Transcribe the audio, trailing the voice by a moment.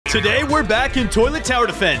Today, we're back in Toilet Tower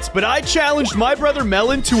Defense, but I challenged my brother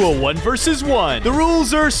Melon to a 1 versus 1. The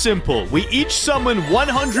rules are simple. We each summon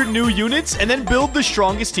 100 new units and then build the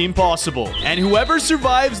strongest team possible. And whoever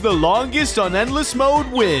survives the longest on endless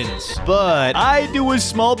mode wins. But I do a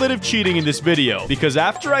small bit of cheating in this video, because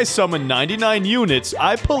after I summon 99 units,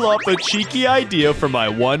 I pull up a cheeky idea for my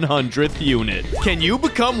 100th unit. Can you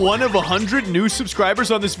become one of 100 new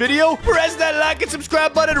subscribers on this video? Press that like and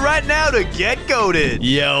subscribe button right now to get goated.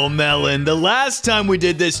 Yo, Melon, the last time we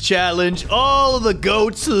did this challenge, all of the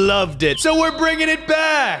goats loved it. So we're bringing it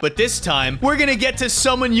back. But this time, we're gonna get to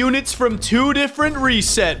summon units from 2 different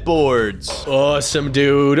reset boards. Awesome,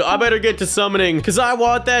 dude. I better get to summoning, because I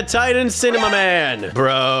want that Titan Cinema Man.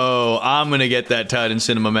 Bro, I'm gonna get that Titan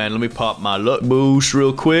Cinema Man. Let me pop my luck boost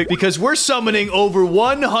real quick, because we're summoning over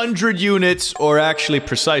 100 units, or actually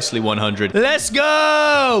precisely 100. Let's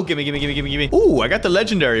go! Gimme. Ooh, I got the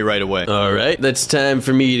legendary right away. All right, that's time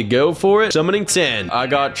for me to go for it. Summoning 10. I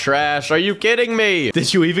got trash. Are you kidding me?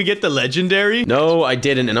 Did you even get the legendary? No, I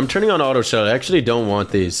didn't, and I'm turning on auto shell. I actually don't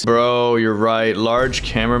want these. Bro, you're right. Large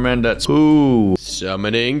cameraman, that's... Ooh.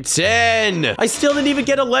 Summoning 10. I still didn't even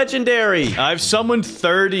get a legendary. I've summoned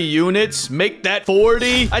 30 units. Make that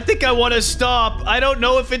 40. I think I want to stop. I don't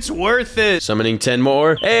know if it's worth it. Summoning 10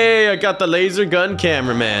 more. Hey, I got the laser gun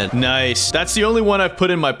cameraman. Nice. That's the only one I've put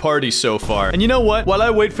in my party so far. And you know what? While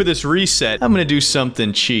I wait for this reset, I'm gonna do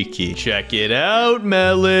something cheeky. Check it out,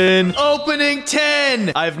 Melon. Opening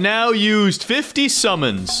 10. I've now used 50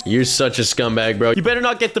 summons. You're such a scumbag, bro. You better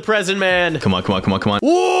not get the present, man. Come on.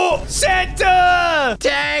 Whoa! Santa!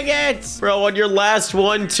 Dang it! Bro, on your last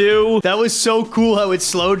one, too. That was so cool how it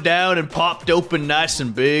slowed down and popped open nice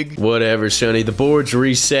and big. Whatever, Sonny. The board's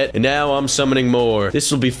reset, and now I'm summoning more.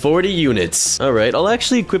 This will be 40 units. All right, I'll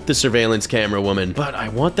actually equip the surveillance camera woman, but I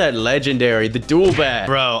want that legendary, the dual bat.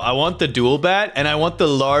 Bro, I want the dual bat, and I want the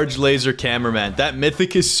large laser cameraman. That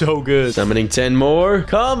mythic is so good. Summoning 10 more.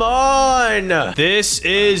 Come on! This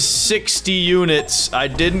is 60 units. I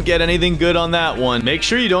didn't get anything good on that one. Make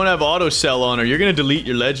sure you don't have auto sell on, or you're gonna delete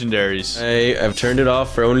your legendaries. Hey, I've turned it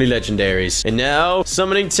off for only legendaries. And now,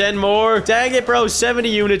 summoning 10 more. Dang it, bro. 70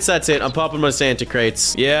 units, that's it. I'm popping my Santa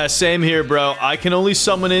crates. Yeah, same here, bro. I can only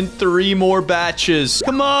summon in 3 more batches.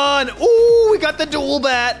 Come on. Ooh, we got the dual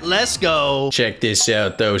bat. Let's go. Check this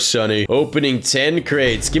out, though, Sonny. Opening 10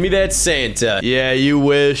 crates. Give me that Santa. Yeah, you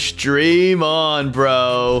wish. Dream on,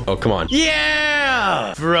 bro. Oh, come on.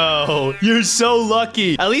 Yeah! Bro, you're so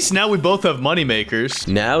lucky. At least now we both have money makers.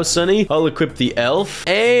 Now, Sonny, I'll equip the elf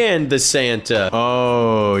and the Santa.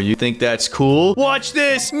 Oh, you think that's cool? Watch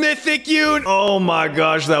this. Mythic unit. Oh my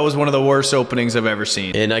gosh, that was one of the worst openings I've ever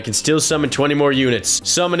seen. And I can still summon 20 more units.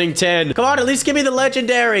 Summoning 10. Come on, at least give me the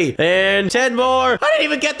legendary. And 10 more. I didn't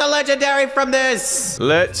even get the legendary from this.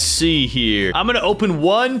 Let's see here. I'm gonna open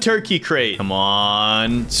 1 turkey crate. Come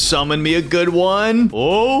on. Summon me a good one.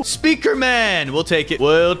 Oh, speaker man. We'll take it.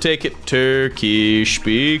 We'll take it. Turkey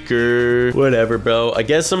speaker. Whatever, bro. I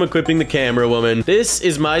guess I'm equipping the camera woman. This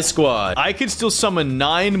is my squad. I could still summon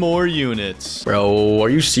 9 more units. Bro, are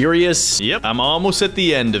you serious? Yep, I'm almost at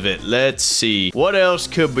the end of it. Let's see. What else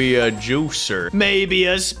could be a juicer? Maybe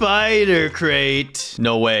a spider crate.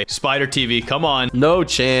 No way. Spider TV, come on. No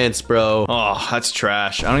chance, bro. Oh, that's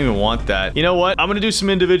trash. I don't even want that. You know what? I'm gonna do some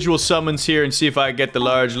individual summons here and see if I can get the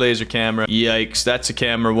large laser camera. Yikes, that's a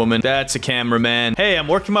camera woman. That's a cameraman. Hey, I'm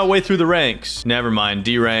working my way through the ranks. Never mind,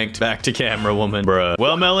 D-ranked. Back to camera woman. Bruh.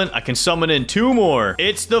 Well, Melon, I can summon in 2 more.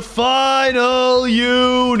 It's the final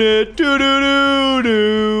unit.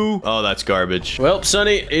 Do-do-do-do. Oh, that's garbage. Well,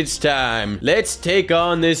 Sonny, it's time. Let's take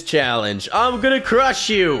on this challenge. I'm gonna crush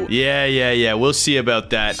you. Yeah. We'll see about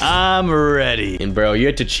that. I'm ready. And bro, you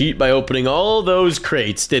had to cheat by opening all those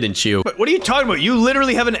crates, didn't you? What are you talking about? You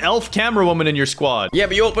literally have an elf camera woman in your squad. Yeah,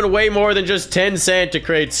 but you opened way more than just 10 Santa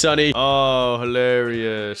crates, Sonny. Oh,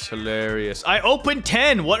 hilarious. I opened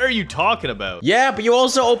 10. What are you talking about? Yeah, but you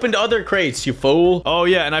also opened other crates, you fool. Oh,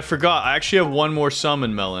 yeah, and I forgot. I actually have 1 more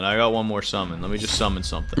summon, Melon. I got 1 more summon. Let me just summon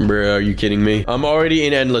something. Bro, are you kidding me? I'm already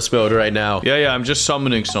in endless mode right now. Yeah, I'm just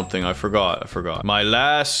summoning something. I forgot. My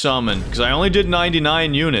last summon, because I only did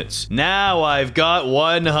 99 units. Now I've got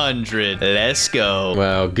 100. Let's go.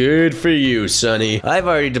 Wow, good for you, Sonny. I've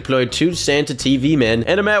already deployed 2 Santa TV men,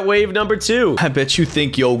 and I'm at wave number 2. I bet you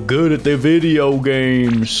think you're good at the video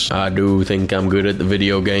games. I do think I'm good at the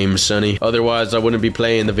video games, Sonny. Otherwise, I wouldn't be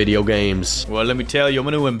playing the video games. Well, let me tell you, I'm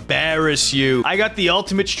going to embarrass you. I got the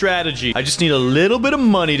ultimate strategy. I just need a little bit of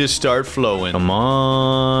money to start flowing. Come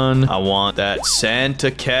on. I want that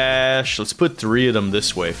Santa cash. Let's put 3 of them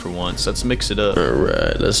this way for once. Let's mix it up. All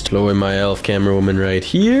right, let's deploy my elf camera woman right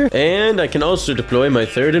here. And I can also deploy my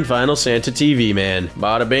 3rd and final Santa TV. TV man.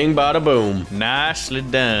 Bada bing, bada boom. Nicely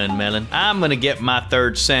done, Melon. I'm gonna get my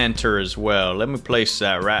third Santa as well. Let me place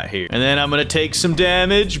that right here. And then I'm gonna take some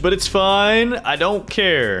damage, but it's fine. I don't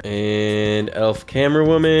care. And elf camera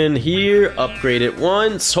woman here. Upgrade it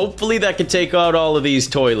once. Hopefully that can take out all of these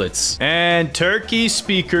toilets. And turkey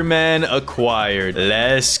speaker man acquired.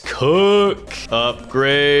 Let's cook.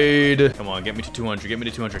 Upgrade. Come on, get me to 200. Get me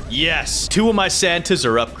to 200. Yes. 2 of my Santas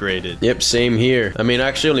are upgraded. Yep, same here. I mean,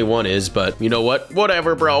 actually only 1 is, but you know what?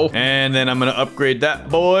 Whatever, bro. And then I'm gonna upgrade that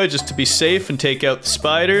boy just to be safe and take out the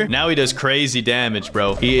spider. Now he does crazy damage,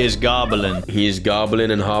 bro. He is gobbling. He's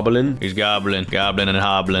gobbling and hobbling. He's gobbling and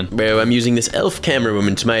hobbling. Bro, I'm using this elf camera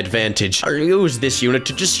woman to my advantage. I'll use this unit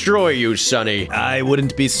to destroy you, Sonny. I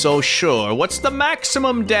wouldn't be so sure. What's the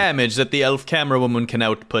maximum damage that the elf camera woman can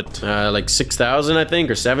output? Like 6,000, I think,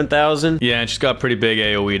 or 7,000. Yeah, and she's got pretty big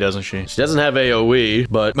AoE, doesn't she? She doesn't have AoE,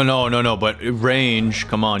 but... No, but range.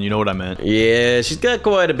 Come on, you know what I meant. Yeah, she's got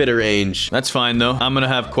quite a bit of range. That's fine, though. I'm gonna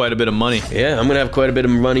have quite a bit of money. Yeah, I'm gonna have quite a bit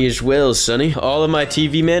of money as well, Sonny. All of my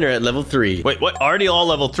TV men are at level 3. Wait, what? Already all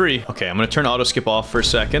level 3? Okay, I'm gonna turn auto skip off for a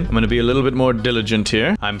second. I'm gonna be a little bit more diligent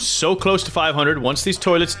here. I'm so close to 500. Once these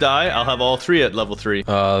toilets die, I'll have all 3 at level 3.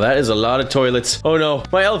 Oh, that is a lot of toilets. Oh no,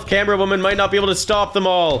 my elf camera woman might not be able to stop them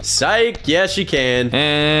all. Psych, yeah, she can.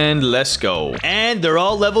 And let's go. And they're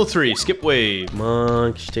all level 3. Skip wave. Come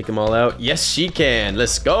on, can she take them all out? Yes, she can.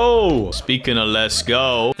 Let's go. Speaking of let's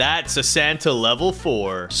go, that's a Santa level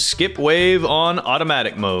 4. Skip wave on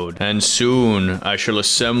automatic mode. And soon, I shall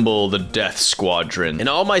assemble the Death Squadron. And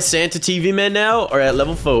all my Santa TV men now are at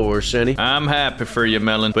level 4, Sonny. I'm happy for you,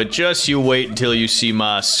 Melon. But just you wait until you see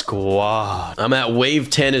my squad. I'm at wave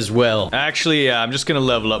 10 as well. Actually, yeah, I'm just gonna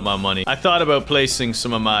level up my money. I thought about placing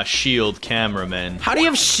some of my shield cameramen. How do you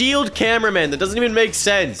have shield cameramen? That doesn't even make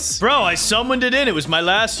sense. Bro, I summoned it in. It was my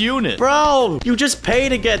last unit. Bro, you just pay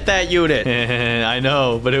to get that unit. I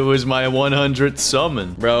know, but it was my 100th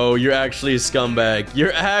summon. Bro, you're actually a scumbag.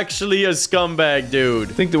 You're actually a scumbag, dude.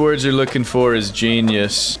 I think the words you're looking for is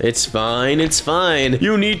genius. It's fine, it's fine.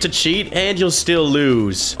 You need to cheat and you'll still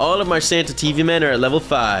lose. All of my Santa TV men are at level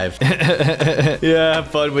 5. Yeah, have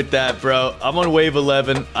fun with that, bro. I'm on wave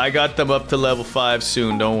 11. I got them up to level 5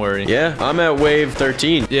 soon, don't worry. Yeah, I'm at wave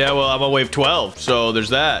 13. Yeah, well, I'm on wave 12, so there's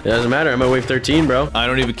that. It doesn't matter, I'm at wave 13, bro. I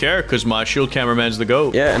don't even care, because my shield cameraman's the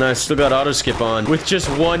GOAT. Yeah, and I still got auto skip on with just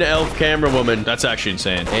 1 elf camera woman. That's actually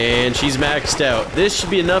insane. And she's maxed out. This should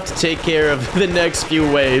be enough to take care of the next few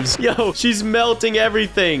waves. Yo, she's melting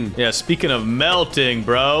everything. Yeah, speaking of melting,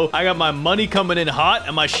 bro, I got my money coming in hot,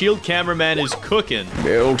 and my shield cameraman is cooking.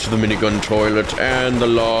 Melt the minigun toilet and the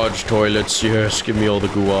large toilets. Yes, give me all the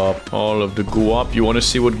guap. All of the guap. You want to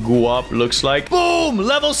see what guap looks like? Boom!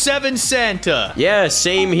 Level 7 Santa. Yeah,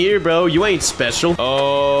 same here, bro. You ain't special.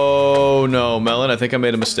 Oh, no, Melon. I think I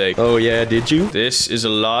made a mistake. Oh, yeah, did you? This is a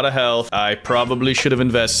lot of health. I probably should have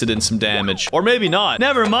invested in some damage. Or maybe not.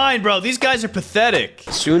 Never mind, bro. These guys are pathetic.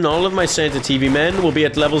 Soon, all of my Santa TV men will be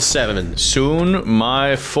at level 7. Soon,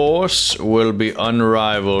 my force will be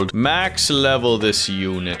unrivaled. Max level this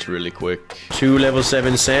unit really quick. 2 level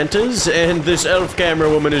 7 Santas, and this elf camera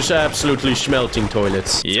woman is absolutely schmelting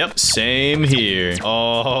toilets. Yep, same here.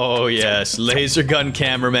 Oh, yes. Laser gun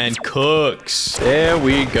cameraman cooks. There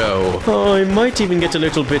we go. Oh, I might even get a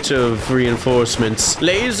little bit of reinforcements.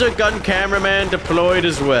 Laser gun cameraman deployed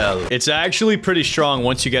as well. It's actually pretty strong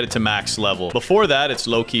once you get it to max level. Before that, it's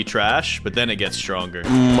low-key trash, but then it gets stronger.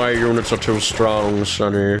 My units are too strong,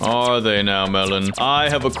 Sonny. Are they now, Melon? I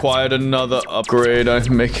have acquired another upgrade.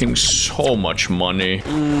 I'm making so much money.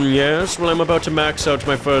 Yes, well, I'm about to max out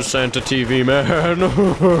my first Santa TV, man.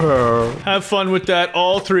 Have fun with that.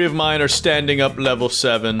 All 3 of mine are standing up level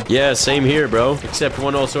 7. Yeah, same here, bro. Except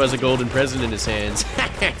one also has a golden present in his hands.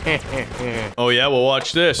 Oh, yeah? Well,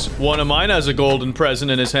 watch this. One of mine has a golden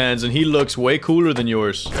present in his hands, and he looks way cooler than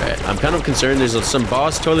yours. Right, I'm kind of concerned. There's some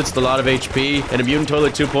boss toilets with a lot of HP and a mutant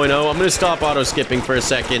toilet 2.0. I'm gonna stop auto-skipping for a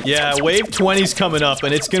second. Yeah, wave 20's coming up,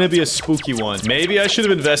 and it's gonna be a spooky one. Maybe I should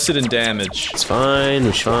have invested in damage. It's fine.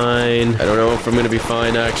 It's fine. I don't know if I'm gonna be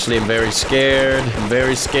fine, actually. I'm very scared. I'm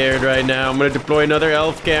very scared right now. I'm gonna deploy another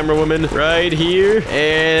elf camera woman right here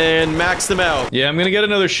and max them out. Yeah, I'm gonna get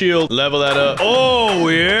another shield. Level that up. Oh,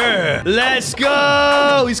 yeah. Let's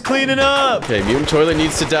go. He's cleaning up. Okay, mutant toilet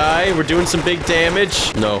needs to die. We're doing some big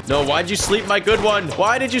damage. No, why'd you sleep my good one?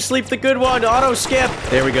 Why did you sleep the good one? Auto skip.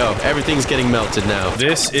 There we go. Everything's getting melted now.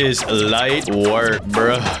 This is light work,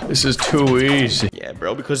 bruh. This is too easy. Yeah,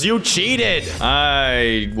 bro, because you cheated.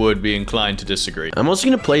 I would be inclined to disagree. I'm also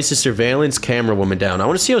gonna place a surveillance camera woman down. I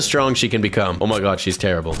want to see how strong she can become. Oh my god, she's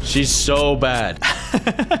terrible. She's so bad.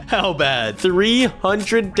 How bad?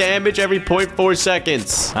 300 damage every 0.4 seconds.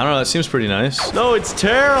 experience. I don't know, that seems pretty nice. No, it's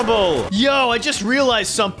terrible. Yo, I just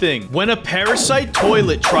realized something. When a parasite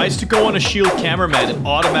toilet tries to go on a shield cameraman, it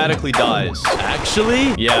automatically dies.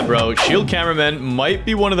 Actually? Yeah, bro. Shield cameraman might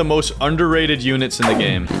be one of the most underrated units in the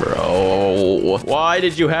game. Bro, why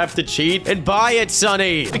did you have to cheat and buy it,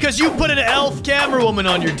 Sonny? Because you put an elf camera woman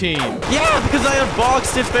on your team. Yeah, because I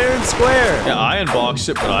unboxed it fair and square. Yeah, I unboxed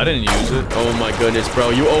it, but I didn't use it. Oh my goodness, bro.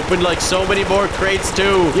 You opened like so many more crates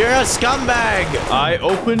too. You're a scumbag. I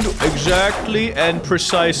opened exactly and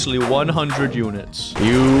precisely 100 units.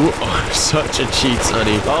 You are such a cheat,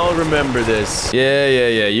 Sonny. I'll remember this. Yeah.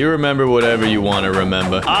 You remember whatever you want to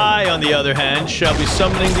remember. I, on the other hand, shall be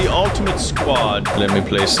summoning the ultimate squad. Let me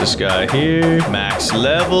place this guy here. Max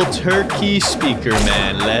level turkey speaker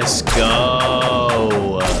man. Let's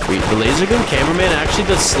go. Wait, the laser gun cameraman actually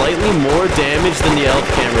does slightly more damage than the elf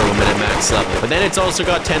camera woman at max level. But then it's also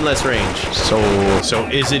got 10 less range. So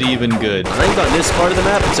is it even good? I think on this part of the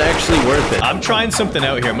map, it's actually worth it. I'm trying something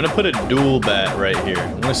out here. I'm gonna put a dual bat right here.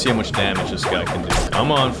 I wanna see how much damage this guy can do.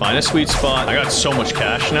 Come on, find a sweet spot. I got so much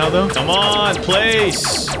cash now, though. Come on,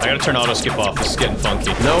 place. I gotta turn auto skip off. This is getting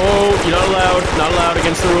funky. No, you're not allowed. Not allowed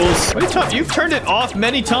against the rules. What are you talking? You've turned it off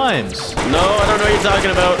many times. No, I don't know what you're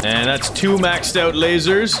talking about. And that's 2 maxed out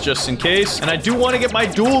lasers, just in case. And I do want to get my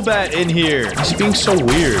dual bat in here. He's being so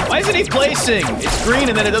weird. Why isn't he placing? It's green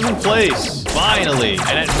and then it doesn't place. Finally.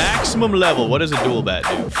 And at maximum level, what does a dual bat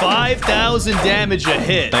do? 5,000 damage a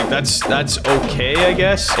hit. Like, that's okay, I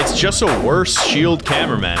guess. It's just a worse shield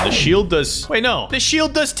cameraman. The shield does... Wait, no. The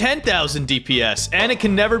shield does 10,000 DPS, and it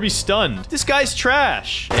can never be stunned. This guy's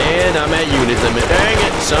trash. And I'm at unit limit. Dang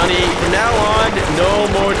it, Sonny. From now on,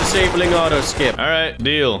 no more disabling auto skip. All right,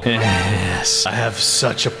 deal. Yes. I have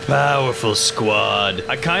such a powerful squad.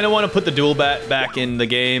 I kind of want to put the dual bat back in the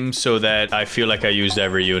game so that I feel like I used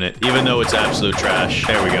every unit, even though it's absolute trash.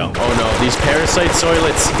 There we go. Oh no, these parasite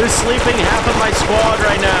soilets. They're sleeping half of my squad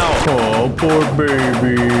right now. Oh, poor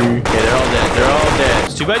baby. Okay, they're all dead. They're all dead.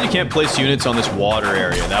 It's too bad you can't place units on this water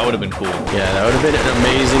area. That would have been cool. Yeah, that would have been an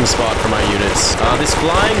amazing spot for my units. This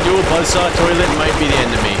flying dual buzzsaw toilet might be the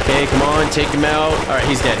end of me. Okay, come on, take him out. All right,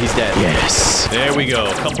 he's dead. He's dead. Yes. There we go.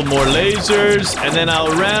 A couple more lasers, and then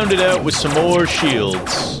I'll round it out with some more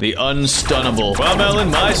shields. The unstunnable. Well,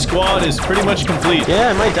 Melon, my squad is pretty much complete. Yeah,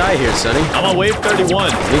 I might die here, Sonny. I'm on wave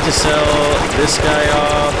 31. I need to sell this guy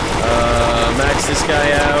off. Max this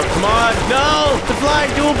guy out. Come on. No! The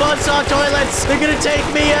flying dual buzzsaw toilets! They're gonna take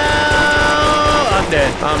me out! I'm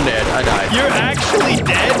dead. I'm dead. I died. You're actually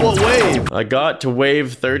dead? What wave? I got to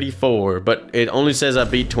wave 34, but it only says I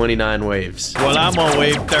beat 29 waves. Well, I'm on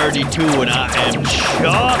wave 32 and I am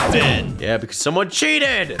chopping. Yeah, because someone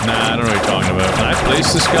cheated! Nah, I don't know what you're talking about. Can I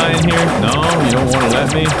place this guy in here? No, you don't want to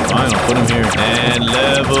let me? Fine, I'll put him here. And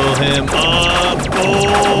level him up.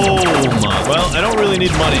 Boom! Well, I don't really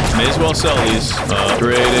need money. May as well sell these.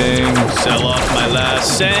 Upgrading. Sell off my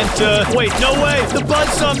last Santa. Wait, no way! The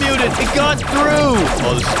buzzsaw mutant! It got through!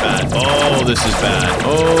 Oh, this is bad. Oh, this is bad.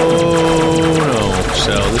 Oh, no.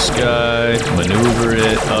 Sell this guy. Maneuver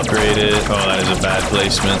it. Upgrade it. Oh, that is a bad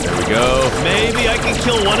placement. There we go. Maybe I can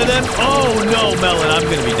kill one of them? Oh, no, Melon. I'm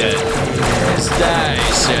gonna be dead. Yes, die,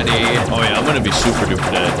 Sonny. Oh, yeah, I'm gonna be super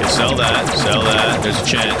duper dead. Okay, sell that. Sell that. There's a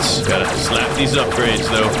chance. Gotta slap these upgrades,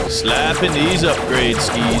 though. Slapping these upgrade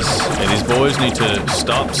skis. And these boys need to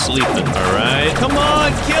stop sleeping. All right. Come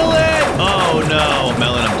on, kill it. Oh, no.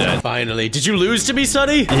 Melon, I'm dead. Finally. Did you lose to me,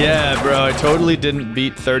 Sonny? Yeah, bro. I totally didn't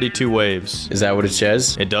beat 32 waves. Is that what it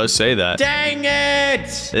says? It does say that. Dang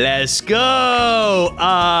it! Let's go.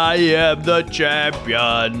 I am the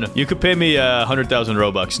champion. You could pay me 100,000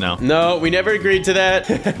 Robux now. No, we never agreed to that.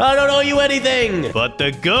 I don't owe you anything. But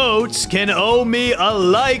the goats can owe me a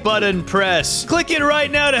like button press. Click it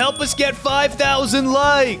right now to help us get 5,000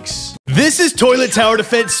 likes. This is Toilet Tower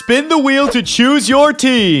Defense. Spin the wheel to choose your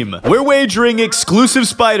team. We're wagering exclusive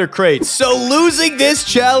spider crates, so losing this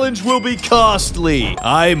challenge will be costly.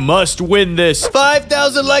 I must win this.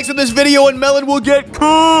 5,000 likes on this video and Melon will get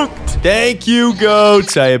cooked. Thank you,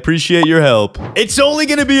 goats. I appreciate your help. It's only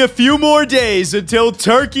gonna be a few more days until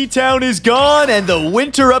Turkey Town is gone and the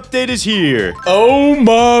winter update is here. Oh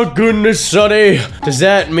my goodness, Sonny. Does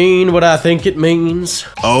that mean what I think it means?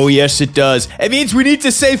 Oh, yes, it does. It means we need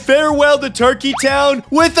to say farewell to Turkey Town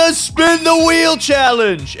with a spin the wheel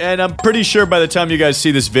challenge. And I'm pretty sure by the time you guys see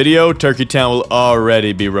this video, Turkey Town will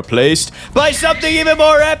already be replaced by something even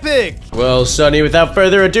more epic. Well, Sonny, without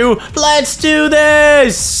further ado, let's do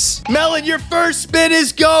this. Melon, your first spin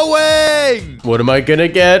is going. What am I gonna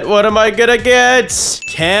get? What am I gonna get?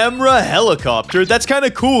 Camera helicopter? That's kind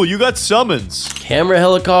of cool. You got summons. Camera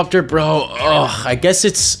helicopter, bro. Ugh, I guess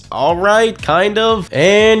it's all right, kind of.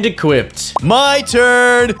 And equipped. My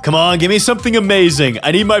turn. Come on, give me something amazing.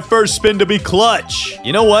 I need my first spin to be clutch.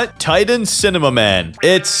 You know what? Titan Cinema Man.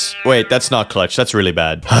 Wait, that's not clutch. That's really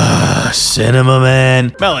bad. Cinema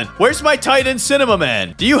Man. Melon, where's my Titan Cinema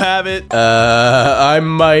Man? Do you have it? I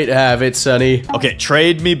might have it, Sonny. Okay,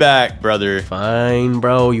 trade me back, brother. Fine,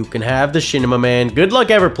 bro. You can have the Cinema Man. Good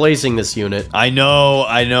luck ever placing this unit. I know.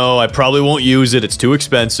 I probably won't use it. It's too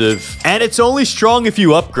expensive. And it's only strong if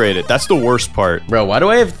you upgrade it. That's the worst part. Bro, why do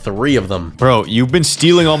I have 3 of them? Bro, you've been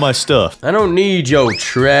stealing all my stuff. I don't need your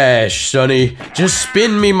trash, Sonny. Just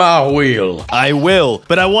spin me my wheel. I will,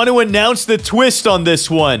 but I want to announce the twist on this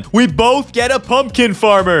one. We both get a pumpkin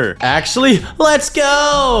farmer. Actually, let's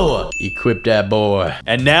go. Equip that boy.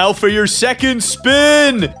 And now for your second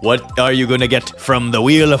spin. What are you gonna get from the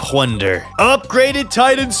Wheel of Wonder? Upgraded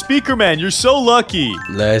Titan Speaker Man. You're so lucky.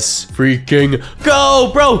 Let's freaking go,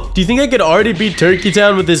 bro. Do you think I could already beat Turkey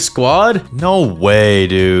Town with this squad? No way,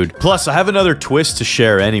 dude. Plus, I have another twist to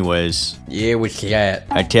share anyways. Yeah, what's that?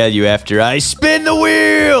 I tell you after I spin the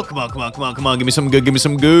wheel. Come on. Give me some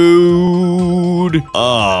good.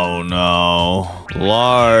 Oh, no.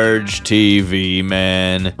 Large TV,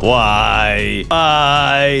 man. Why?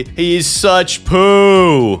 He's such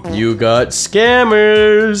poo. You got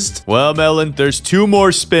scammers. Well, Melon, there's 2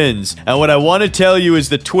 more spins. And what I want to tell you is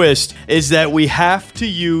the twist is that we have to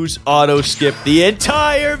use auto skip the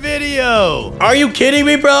entire video. Are you kidding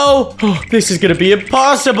me, bro? This is gonna be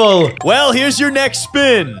impossible. Well, here's your next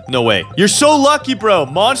spin. No way. You're so lucky, bro.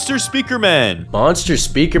 Monster Speaker Man. Monster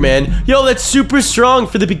Speaker Man? Yo, that's super strong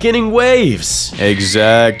for the beginning waves.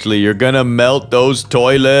 Exactly. You're gonna melt those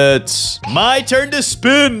toilets. My turn to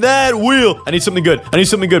spin that wheel. I need something good.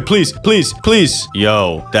 Please.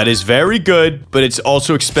 Yo, that is very good, but it's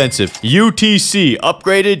also expensive. UTC,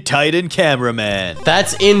 Upgraded Titan Cameraman.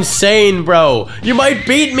 That's insane, bro. You might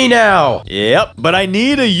beat me now. Yep, but I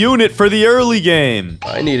need a unit for the early game.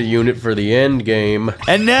 I need a unit for the end game.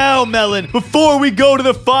 And now, Melon, before we go to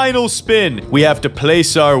the final spin, we have to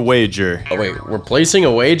place our wager. Oh, wait, we're placing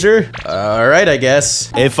a wager? All right, I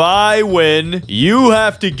guess. If I win, you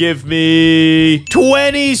have to give me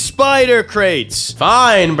 20 spider crates.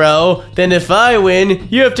 Fine, bro. Then if I win,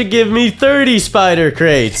 you have to give me 30 spider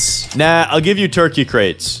crates. Nah, I'll give you turkey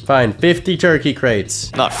crates. Fine, 50 turkey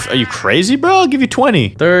crates. Are you crazy, bro? I'll give you 20.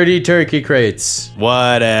 30 turkey crates.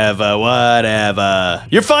 Whatever.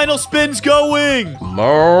 Your final spin's going. Come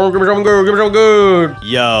on, give me some good.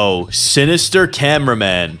 Yo, Sinister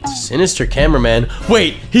Cameraman. Sinister Cameraman?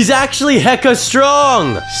 Wait, he's actually hecka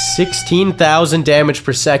strong. 16,000 damage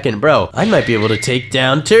per second, bro. I might be able to take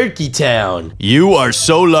down Turkey Town. You are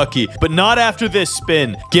so lucky, but not after this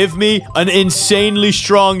spin. Give me an insanely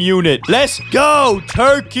strong unit. Let's go,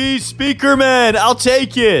 Turkey Speaker Man. I'll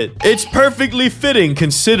take it. It's perfectly fitting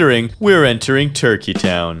considering we're entering Turkey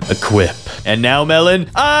Town. Equip. And now, Melon,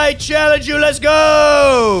 I challenge you. Let's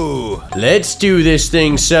go. Let's do this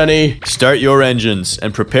thing, Sonny. Start your engines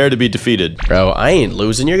and prepare to be defeated. Bro, I ain't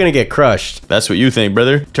losing. You're gonna get crushed. That's what you think,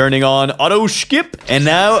 brother. Turning on auto skip. And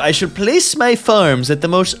now I should place my farms at the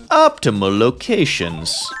most optimal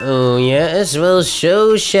locations. Oh, yes. Well,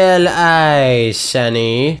 so shall I,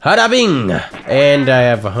 Sonny. Hada bing. And I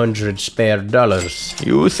have 100 spare dollars.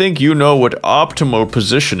 You think you know what optimal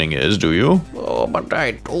positioning is, do you? Oh, but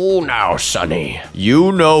I do now, Sonny.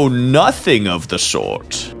 You know nothing of the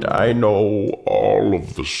sort. I know all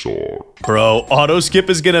of the sort. Bro, auto skip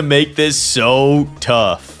is gonna make this so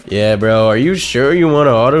tough. Yeah, bro, are you sure you want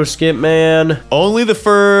to auto skip, man? Only the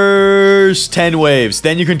first 10 waves,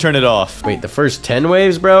 then you can turn it off. Wait, the first 10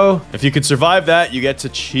 waves, bro? If you can survive that, you get to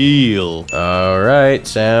chill. Alright,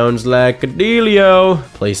 sounds like a dealio.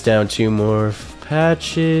 Place down 2 more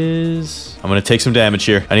patches. I'm gonna take some damage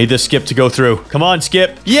here. I need this skip to go through. Come on,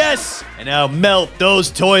 skip. Yes! And now melt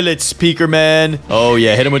those toilets, Speaker Man. Oh,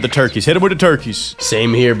 yeah, hit him with the turkeys.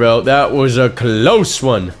 Same here, bro. That was a close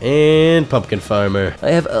one. And Pumpkin Farmer.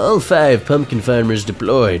 I have all 5 Pumpkin Farmers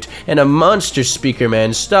deployed. And a Monster Speaker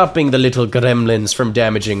Man stopping the little gremlins from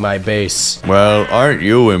damaging my base. Well, aren't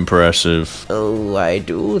you impressive? Oh, I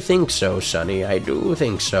do think so, Sonny. I do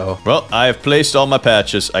think so. Well, I have placed all my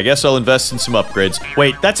patches. I guess I'll invest in some upgrades.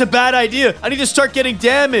 Wait, that's a bad idea. I need to start getting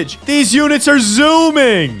damage. These units are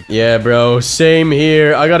zooming. Yeah, bro. bro. Same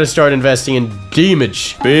here. I gotta start investing in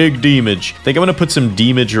damage. Big damage. Think I'm gonna put some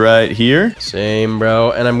damage right here. Same,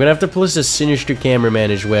 bro. And I'm gonna have to place a sinister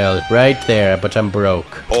cameraman as well. Right there, but I'm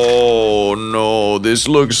broke. Oh, no. This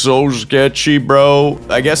looks so sketchy, bro.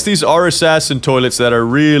 I guess these are assassin toilets that are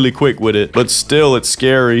really quick with it, but still, it's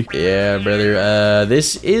scary. Yeah, brother.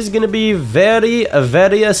 This is gonna be very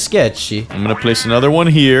sketchy. I'm gonna place another one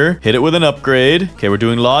here. Hit it with an upgrade. Okay, we're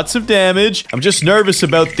doing lots of damage. I'm just nervous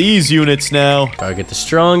about these units now. Target the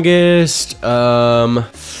strongest.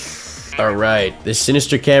 Alright, this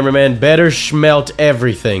sinister cameraman better schmelt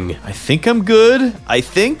everything. I think I'm good.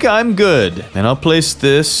 And I'll place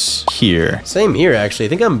this here. Same here, actually. I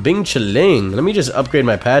think I'm Bing Chiling. Let me just upgrade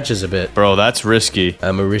my patches a bit. Bro, that's risky.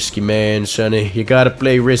 I'm a risky man, sonny. You gotta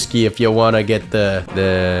play risky if you wanna get the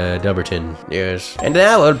Dubberton. Yes. And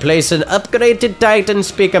now I'll place an upgraded Titan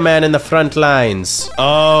Speaker Man in the front lines.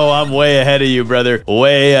 Oh, I'm way ahead of you, brother.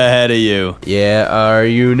 Way ahead of you. Yeah, are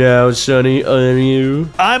you now, sonny? Are you?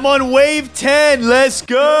 I'm on wave 10. Let's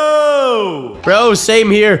go. Bro,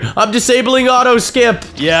 same here. I'm disabling auto skip.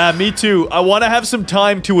 Yeah, me too. I want to have some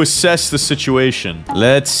time to assess the situation.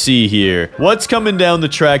 Let's see here. What's coming down the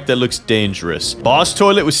track that looks dangerous? Boss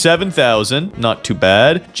toilet with 7,000. Not too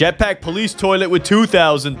bad. Jetpack police toilet with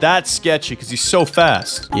 2,000. That's sketchy because he's so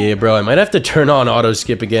fast. Yeah, bro, I might have to turn on auto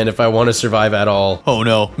skip again if I want to survive at all. Oh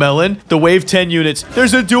no. Melon, the wave 10 units.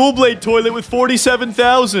 There's a dual blade toilet with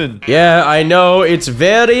 47,000. Yeah, I know. It's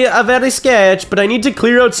very sketch, but I need to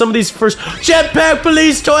clear out some of these first. Jetpack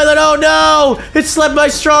police toilet. Oh no! It slept my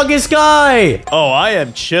strongest guy. Oh, I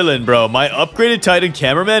am chilling, bro. My upgraded Titan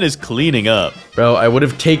cameraman is cleaning up. Bro, I would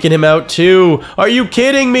have taken him out too. Are you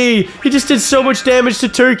kidding me? He just did so much damage to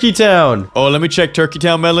Turkey Town. Oh, let me check Turkey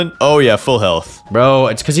Town, Melon. Oh yeah, full health. Bro,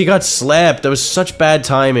 it's because he got slapped. That was such bad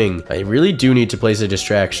timing. I really do need to place a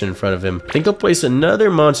distraction in front of him. I think I'll place another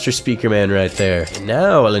monster speaker man right there. And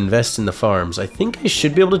now I'll invest in the farms. I think I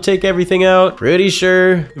should be able to take everything out. Pretty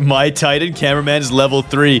sure. My Titan cameraman's level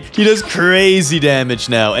 3. He does crazy damage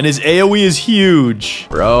now, and his AoE is huge.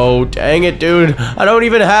 Bro, dang it, dude. I don't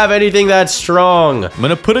even have anything that strong. I'm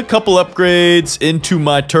gonna put a couple upgrades into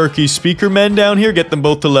my turkey speaker men down here. Get them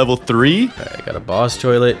both to level 3. Right, I got a boss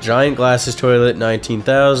toilet, giant glasses toilet,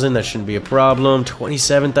 19,000. That shouldn't be a problem.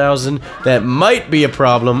 27,000. That might be a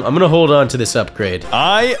problem. I'm gonna hold on to this upgrade.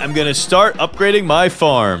 I am gonna start upgrading my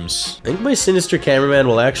farms. I think my sinister cameraman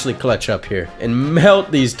will actually clutch up here and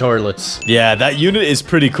melt these toilets. Yeah, that unit is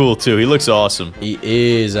pretty cool too. He looks awesome. He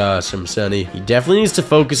is awesome, sonny. He definitely needs to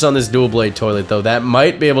focus on this dual blade toilet, though. That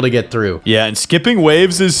might be able to get through. Yeah, and skipping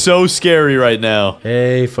waves is so scary right now.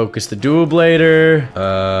 Hey, focus the dual blader.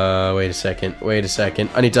 Wait a second.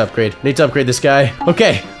 I need to upgrade. This guy.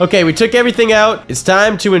 Okay, we took everything out. It's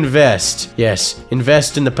time to invest. Yes,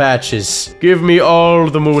 invest in the patches. Give me all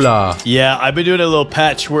the moolah. Yeah, I've been doing a little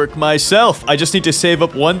patchwork myself. I just need to save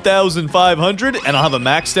up 1,500 and I'll have a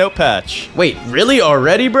maxed out patch. Wait, really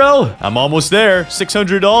already, bro? I'm almost there.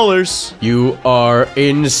 $600. You are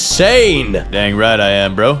insane. Dang right I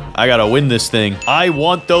am, bro. I gotta win this thing. I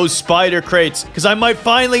want those spider crates because I might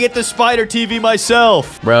finally get the spider TV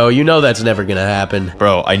myself. Bro, you know that's never gonna happen.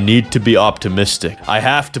 Bro, I need to be optimistic. I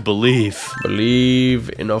have to believe. Believe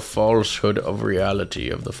in a falsehood of reality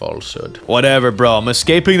of the falsehood. Whatever, bro. I'm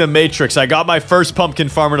escaping the matrix. I got my first pumpkin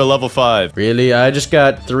farmer to level 5. Really? I just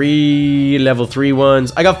got 3 level 3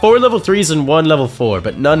 ones. I got 4 level 3s and 1 level 4,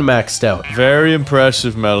 but none maxed out. Very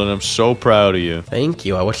impressive, Melon. I'm so proud of you. Thank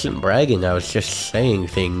you. I wasn't bragging. I was just saying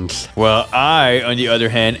things. Well, I, on the other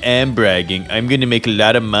hand, am bragging. I'm gonna make a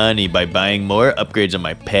lot of money by buying more upgrades on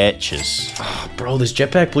my patches. Oh, bro, this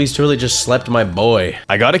jetpack police toilet just slept my boy.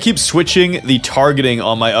 I gotta keep switching the targeting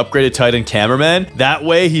on my upgraded Titan cameraman. That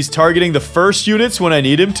way, he's targeting the first units when I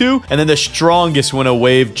need him to, and then the strongest when a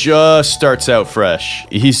wave just starts out fresh.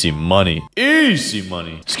 Easy money. Easy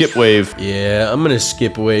money. Skip wave. Yeah, I'm gonna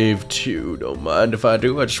skip wave too. Don't mind if I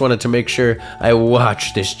do. I just wanted to make sure I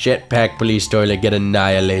watch this jetpack police toilet get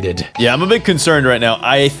annihilated. Yeah, I'm a bit concerned right now.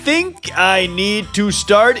 I think I need to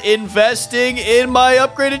start investing in my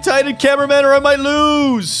upgraded Titan cameraman or I might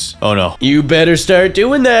lose. Oh no. You better start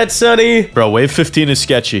doing that, sonny. Bro, wave 15 is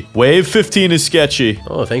sketchy. Wave 15 is sketchy.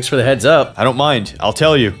 Oh, thanks for the heads up. I don't mind. I'll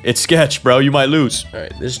tell you. It's sketch, bro. You might lose. All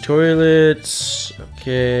right, this toilet's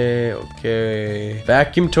Okay.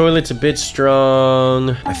 Vacuum toilet's a bit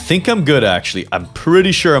strong. I think I'm good, actually. I'm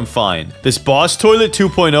pretty sure I'm fine. This boss toilet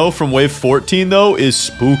 2.0 from wave 14, though, is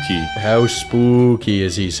spooky. How spooky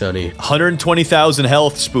is he, Sonny? 120,000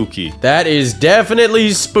 health spooky. That is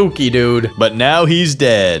definitely spooky, dude. But now he's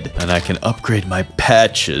dead, and I can upgrade my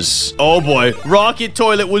patches. Oh boy, Rocket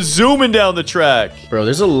Toilet was zooming down the track. Bro,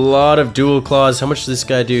 there's a lot of dual claws. How much does this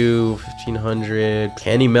guy do? 1,500.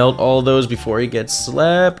 Can he melt all those before he gets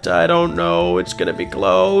slept? I don't know. It's gonna be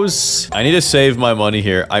close. I need to save my money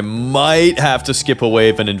here. I might have to skip a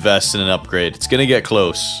wave and invest in an upgrade. It's gonna get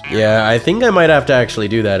close. Yeah, I think I might have to actually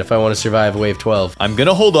do that if I want to survive wave 12. I'm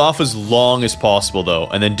gonna hold off as long as possible, though,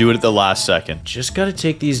 and then do it at the last second. Just gotta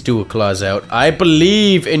take these dual claws out. I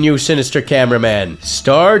believe in you, sinister cameraman.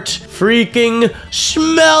 Start freaking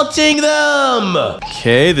smelting them!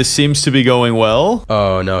 Okay, this seems to be going well.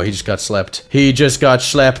 Oh no, he just got slept. He just got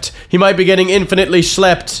slept. He might be getting infinitely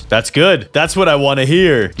slept. That's good. That's what I want to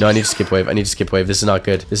hear. No, I need to skip wave. I need to skip wave. This is not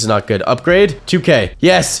good. This is not good. Upgrade? 2K.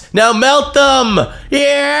 Yes! Now melt them!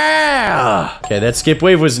 Yeah! Okay, that skip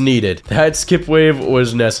wave was needed. That skip wave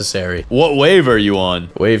was necessary. What wave are you on?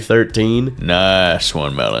 Wave 13. Nice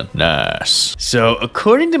one, Melon. Nice. So,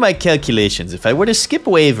 according to my calculations, if I were to skip a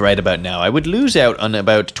wave right about now, I would lose out on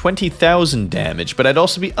about 20,000 damage, but I'd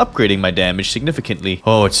also be upgrading my damage significantly.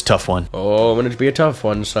 Oh, it's a tough one. Oh, it'd be a tough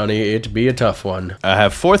one, Sonny. It'd be a tough one. I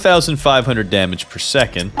have 4,500 damage per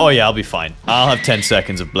second. Oh yeah, I'll be fine. I'll have 10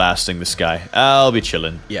 seconds of blasting this guy. I'll be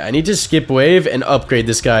chilling. Yeah, I need to skip wave and upgrade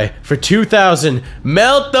this guy for 2,000.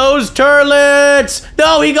 Melt those turlets!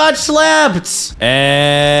 No, he got slept!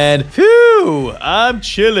 And phew, I'm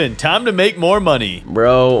chilling. Time to make more money.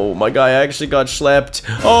 Bro, my guy actually got slept.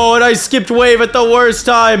 Oh, and I skipped wave at the worst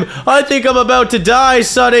time. I think I'm about to die,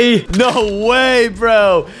 Sonny. No way,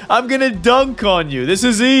 bro. I'm gonna dunk on you. This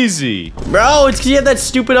is easy. Bro, it's 'cause he had that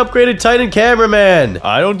stupid upgraded Titan cameraman.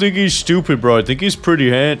 I don't think he's stupid, bro. I think he's pretty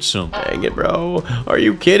handsome. Dang it, bro. Are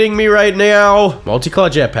you kidding me right now? Multi-claw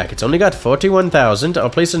jetpack. It's only got 41,000. I'll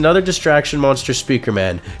place another distraction monster speaker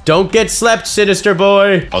man. Don't get slept, sinister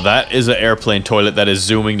boy. Oh, that is an airplane toilet that is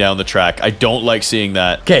zooming down the track. I don't like seeing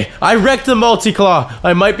that. Okay, I wrecked the multi-claw.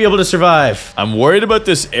 I might be able to survive. I'm worried about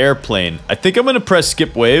this airplane. I think I'm gonna press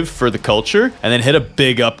skip wave for the culture and then hit a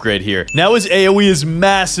big upgrade here. Now his AoE is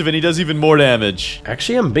massive and he does even more damage.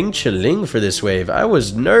 Actually, I'm being chilling for this wave. I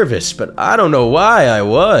was nervous, but I don't know why I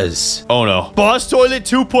was. Oh no. Boss Toilet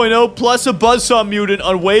 2.0 plus a Buzzsaw mutant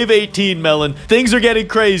on wave 18, Melon. Things are getting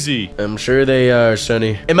crazy. I'm sure they are,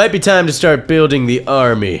 Sonny. It might be time to start building the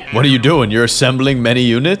army. What are you doing? You're assembling many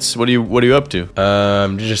units? What are you up to?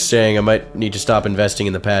 I'm just saying I might need to stop investing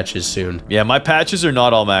in the patches soon. Yeah, my patches are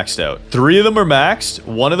not all maxed out. 3 of them are maxed,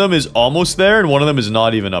 1 of them is almost there, and 1 of them is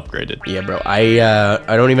not even upgraded. Yeah, bro. I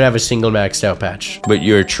don't even have a single maxed out patch. But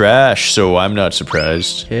you're trash, so I'm not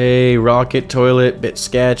surprised. Okay, rocket toilet, bit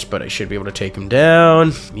sketch, but I should be able to take him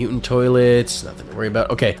down. Mutant toilets, nothing to worry about.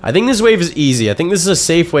 Okay, I think this wave is easy. I think this is a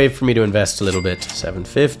safe wave for me to invest a little bit.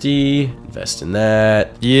 750, invest in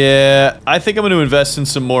that. Yeah, I think I'm going to invest in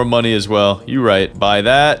some more money as well. You're right. Buy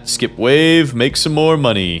that, skip wave, make some more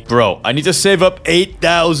money. Bro, I need to save up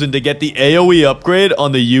 8,000 to get the AoE upgrade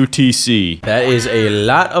on the UTC. That is a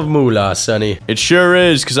lot of moolah, Sonny. It sure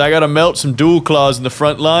is, because I got to melt some dual claws in the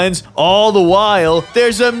front lines. All the while,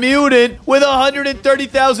 there's a mutant with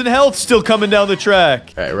 130,000 health still coming down the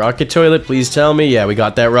track. All right, rocket toilet, please tell me. Yeah, we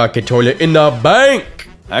got that rocket toilet in the bank.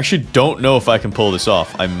 I actually don't know if I can pull this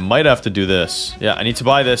off. I might have to do this. Yeah, I need to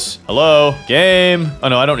buy this. Hello? Game? Oh,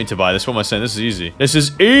 no, I don't need to buy this. What am I saying? This is easy. This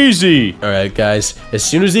is easy! All right, guys. As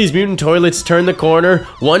soon as these mutant toilets turn the corner,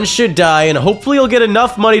 one should die, and hopefully you'll get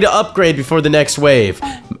enough money to upgrade before the next wave.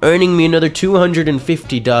 Earning me another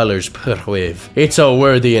 $250 per wave. It's a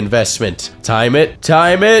worthy investment. Time it.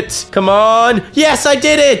 Time it. Come on. Yes, I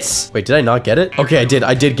did it! Wait, did I not get it? Okay, I did.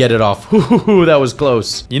 I did get it off. Ooh, that was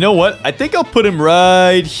close. You know what? I think I'll put him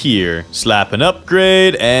right here. Slap an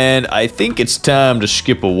upgrade, and I think it's time to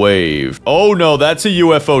skip a wave. Oh no, that's a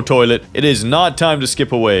UFO toilet. It is not time to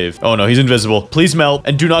skip a wave. Oh no, he's invisible. Please melt,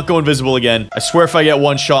 and do not go invisible again. I swear if I get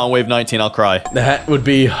one shot on wave 19, I'll cry. That would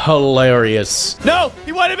be hilarious. No,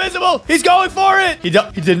 he went invisible. He's going for it. He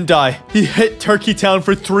didn't die. He hit Turkey Town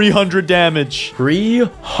for 300 damage.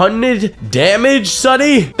 300 damage,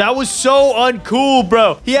 Sonny? That was so uncool,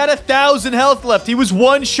 bro. He had 1,000 health left. He was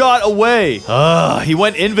one shot away. He went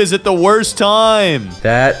went invis at the worst time.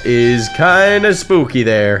 That is kind of spooky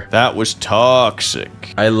there. That was toxic.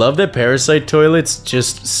 I love that parasite toilets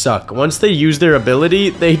just suck. Once they use their ability,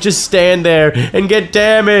 they just stand there and get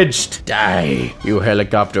damaged. Die, you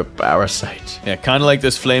helicopter parasite. Yeah, kind of like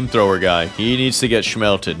this flamethrower guy. He needs to get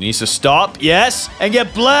schmelted. He needs to stop, yes, and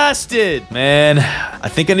get blasted. Man, I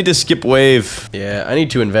think I need to skip wave. Yeah, I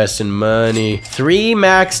need to invest in money. 3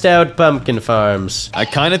 maxed out pumpkin farms. I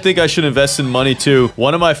kind of think I should invest in money too.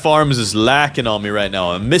 One of my farms is lacking on me right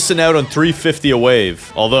now. I'm missing out on 350 a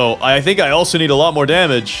wave. Although, I think I also need a lot more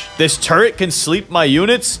damage. This turret can sleep my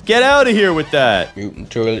units? Get out of here with that. Mutant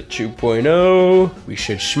toilet 2.0. We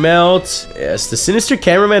should schmelt. Yes, the sinister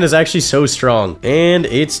cameraman is actually so strong. And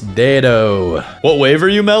it's deado. What wave are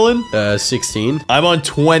you, Melon? 16. I'm on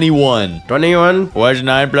 21. 21. What's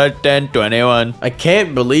 9 plus 10? 21. I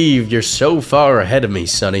can't believe you're so far ahead of me,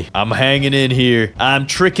 Sonny. I'm hanging in here. I'm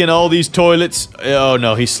tricking all these toilets. Oh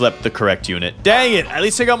no, he slept the correct unit. Dang it. At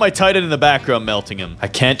least I got my Titan in the background melting him. I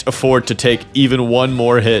can't afford to take even one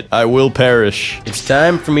more hit. I will perish. It's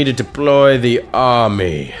time for me to deploy the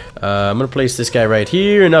army. I'm gonna place this guy right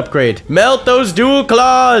here and upgrade. Melt those dual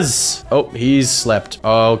claws! Oh, he's slept.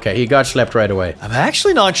 Oh, okay, he got slept right away. I'm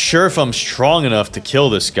actually not sure if I'm strong enough to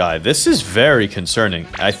kill this guy. This is very concerning.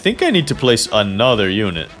 I think I need to place another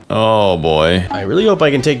unit. Oh boy. I really hope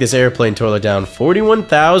I can take this airplane toilet down.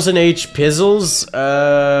 41,000 H pizzles.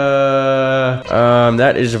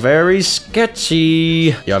 That is very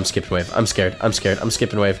sketchy. Yeah, I'm skipping wave. I'm scared. I'm scared. I'm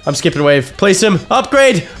skipping wave. I'm skipping wave. Place him.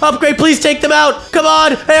 Upgrade. Upgrade. Please take them out. Come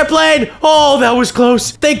on. Airplane. Oh, that was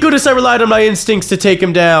close. Thank goodness I relied on my instincts to take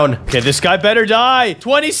him down. Okay, this guy better die.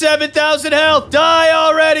 27,000 health. Die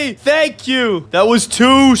already. Thank you. That was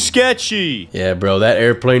too sketchy. Yeah, bro. That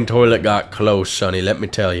airplane toilet got close, Sonny. Let me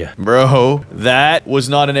tell you. Bro, that was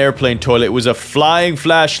not an airplane toilet. It was a flying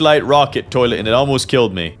flashlight rocket toilet, and it almost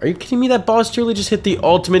killed me. Are you kidding me? That boss truly just hit the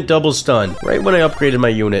ultimate double stun right when I upgraded my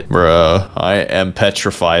unit. Bruh, I am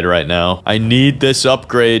petrified right now. I need this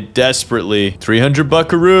upgrade desperately. 300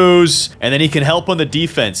 buckaroos, and then he can help on the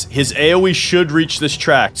defense. His AoE should reach this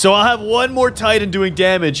track. So I'll have one more Titan doing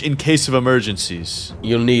damage in case of emergencies.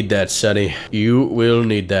 You'll need that, Sonny. You will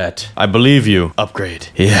need that. I believe you. Upgrade.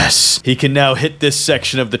 Yes. He can now hit this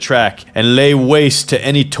section of the track and lay waste to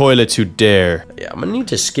any toilets who dare. Yeah, I'm gonna need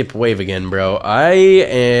to skip wave again, bro.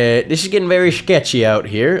 This is getting very sketchy out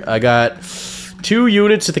here. I got 2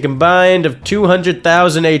 units with a combined of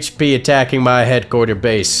 200,000 HP attacking my headquarter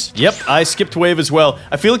base. Yep, I skipped wave as well.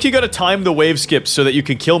 I feel like you gotta time the wave skips so that you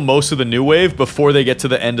can kill most of the new wave before they get to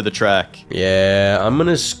the end of the track. Yeah, I'm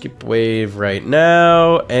gonna skip wave right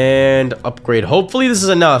now and upgrade. Hopefully this is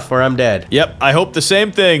enough or I'm dead. Yep, I hope the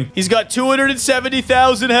same thing. He's got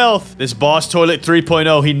 270,000 health. This boss toilet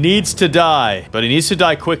 3.0, he needs to die, but he needs to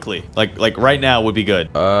die quickly. Like right now would be good.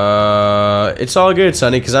 It's all good,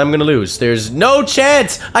 Sonny, because I'm gonna lose. There's no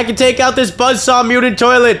chance I can take out this buzzsaw mutant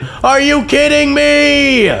toilet. Are you kidding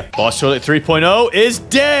me? Boss toilet 3.0 is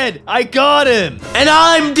dead. I got him. And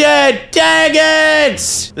I'm dead. Dang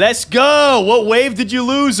it. Let's go. What wave did you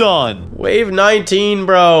lose on? Wave 19,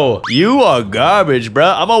 bro. You are garbage, bro.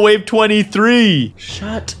 I'm on wave 23.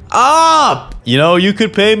 Shut up. You know, you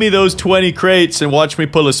could pay me those 20 crates and watch me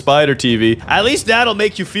pull a spider TV. At least that'll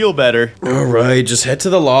make you feel better. All right, just head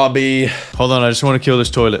to the lobby. Hold on, I just want to kill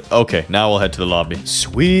this toilet. Okay, now we'll head to the lobby.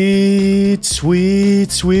 Sweet,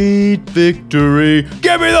 sweet, sweet victory.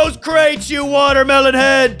 Give me those crates, you watermelon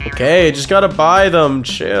head. Okay, just gotta buy them.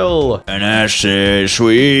 Chill. And I said,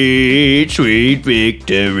 sweet, sweet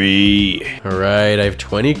victory. All right, I have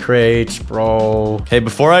 20 crates, bro. Hey,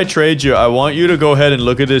 before I trade you, I want you to go ahead and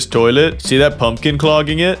look at this toilet. See that pumpkin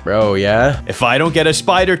clogging it? Bro, yeah? If I don't get a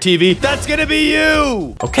spider TV, that's gonna be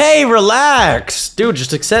you! Okay, relax. Dude,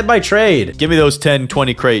 just accept my trade. Give me those 10,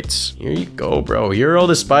 20 crates. Here you go, bro. Here are all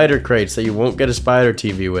the spider crates that you won't get a spider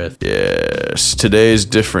TV with. Yes, today's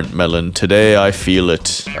different, Melon. Today I feel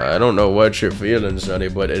it. I don't know what you're feeling, Sonny,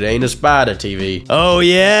 but it ain't a spider TV. Oh,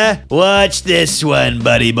 yeah? Watch this one,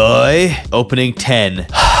 buddy boy. Opening 10.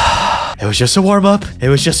 It was just a warm-up. It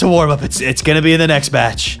was just a warm-up. It's gonna be in the next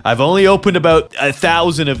batch. I've only opened about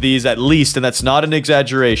 1,000 of these at least, and that's not an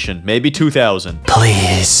exaggeration. Maybe 2,000.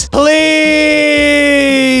 Please. Please!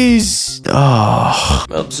 Oh.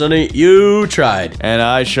 Well, Sonny, you tried. And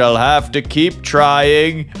I shall have to keep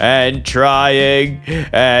trying and trying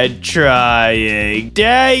and trying.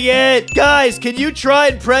 Dang it! Guys, can you try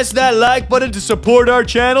and press that like button to support our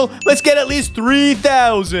channel? Let's get at least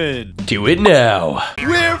 3,000. Do it now.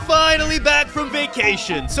 We're finally finally back from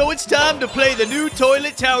vacation, so it's time to play the new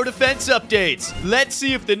Toilet Tower Defense updates. Let's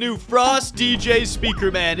see if the new Frost DJ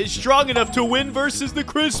Speaker Man is strong enough to win versus the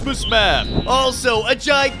Christmas map. Also, a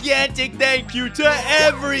gigantic thank you to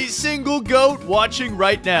every single goat watching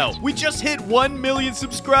right now. We just hit 1 million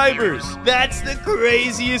subscribers. That's the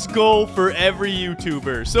craziest goal for every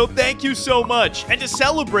YouTuber, so thank you so much. And to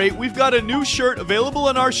celebrate, we've got a new shirt available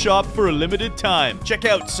in our shop for a limited time. Check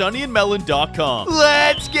out sunnyandmelon.com.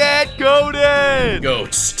 Let's get goated!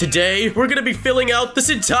 Goats, today we're gonna be filling out this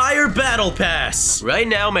entire battle pass. Right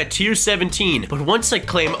now I'm at tier 17, but once I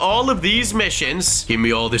claim all of these missions, give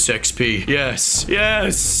me all this XP. Yes,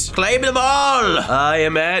 yes, claim them all. I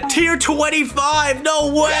am at tier 25,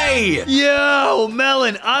 no way. Yo,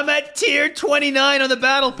 Melon, I'm at tier 29 on the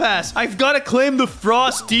battle pass. I've got to claim the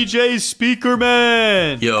Frost DJ Speaker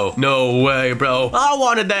Man. Yo, no way, bro. I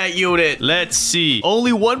wanted that unit. Let's see.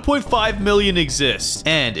 Only 1.5 million exists,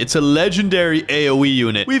 and it's a legendary AoE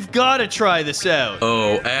unit. We've got to try this out.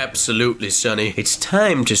 Oh, absolutely, Sonny. It's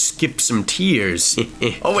time to skip some tiers.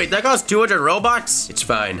 Oh, wait, that costs 200 Robux? It's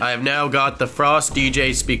fine. I have now got the Frost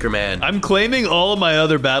DJ Speaker Man. I'm claiming all of my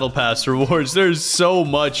other battle pass rewards. There's so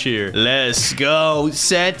much here. Let's go.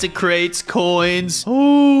 Santa crates, coins.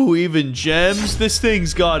 Oh, even gems. This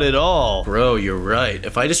thing's got it all. Bro, you're right.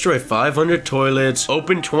 If I destroy 500 toilets,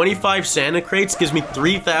 open 25 Santa crates, gives me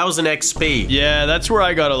 3,000 XP. Yeah, that's where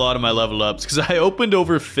I got a lot of my level ups, because I opened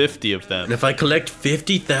over 50 of them. And if I collect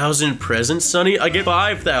 50,000 presents, Sonny, I get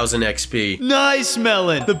 5,000 XP. Nice,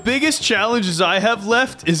 Melon. The biggest challenges I have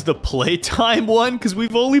left is the playtime one, because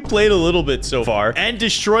we've only played a little bit so far, and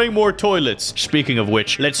destroying more toilets. Speaking of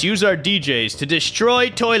which, let's use our DJs to destroy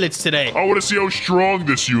toilets today. I want to see how strong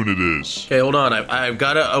this unit is. Okay, hold on. I've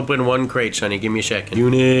got to open one crate, Sonny. Give me a second.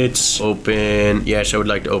 Units, open. Yes, I would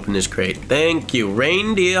like to open this crate. Thank you.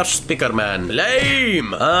 Reindeer Speaker Man.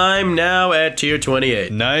 Lame. I'm now at tier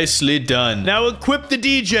 28. Nicely done. Now equip the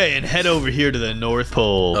DJ and head over here to the North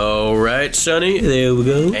Pole. All right, Sonny. There we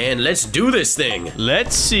go. And let's do this thing.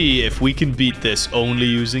 Let's see if we can beat this only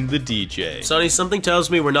using the DJ. Sonny, something tells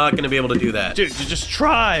me we're not going to be able to do that. Dude, just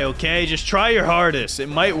try, okay? Just try your hardest. It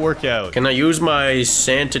might work out. Can I use my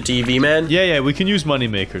Santa TV, man? Yeah, we can use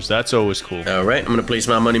moneymakers. That's always cool. All right, I'm going to place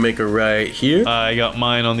my moneymaker right here. I got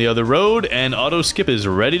mine on the other road, and auto skip is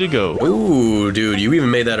ready to go. Ooh, dude, you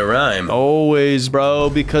even made that a rhyme. Always, bro,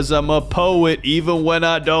 because I'm a poet, even when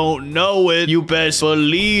I don't know it. You best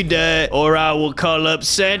believe that, or I will call up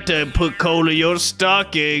Santa and put coal in your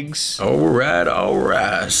stockings. All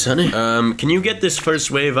right, Sonny. Can you get this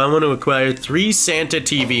first wave? I want to acquire 3 Santa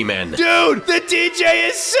TV men. Dude, the DJ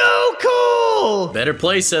is so cool! Better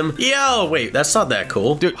place him. Yo, wait, that's not that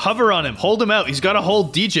cool. Dude, hover on him. Hold him out. He's got a whole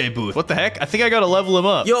DJ booth. What the heck? I think I gotta level him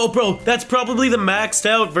up. Yo, bro, that's probably the maxed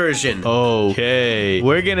out version. Okay.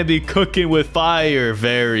 We're gonna be cooking with fire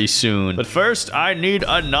very soon. But first, I need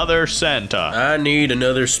another Santa. I need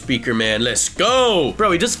another speaker man. Let's go.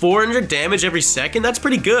 Bro, he does 400 damage every second. That's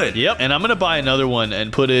pretty good. Yep, and I'm gonna buy another one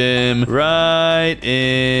and put him right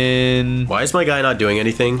in... Why is my guy not doing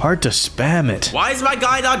anything? Hard to spam it. Why is my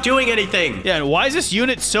guy not doing anything? Yeah, and why is this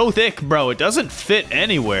unit so thick, bro? It doesn't fit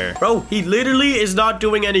anywhere. Bro, he literally is not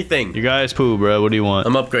doing anything. You guys poo, bro. What do you want?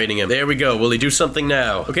 I'm upgrading him. There we go. Will he do something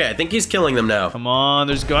now? Okay, I think he's killing them now. Come on,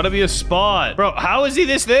 there's gotta be a spot. Bro, how is he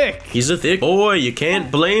this thick? He's a thick boy. You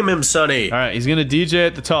can't blame him, Sonny. All right, he's gonna DJ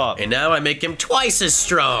at the top. And now I make him twice as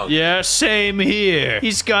strong. Yeah, same here.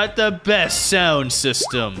 He's got the best sound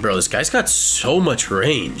system. Bro, this guy's got so much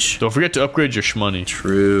range. Don't forget to upgrade your shmoney.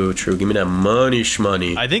 True. Give me that money,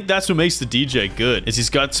 shmoney. I think that's what makes the DJ good, is he's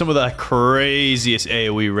got some of the craziest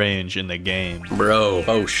AoE range in the game. Bro,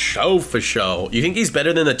 oh, show for show. You think he's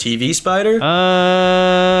better than the TV spider?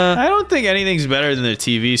 I don't think anything's better than the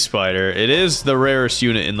TV spider. It is the rarest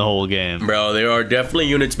unit in the whole game. Bro, there are definitely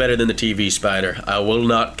units better than the TV spider. I will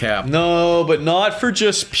not cap. No, but not for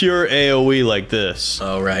just pure AoE like this.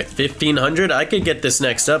 All right, 1,500. I could get this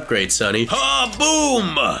next upgrade, Sonny. Ha,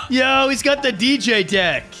 boom! Yo, he's got the DJ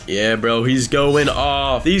deck. Yeah, bro, he's going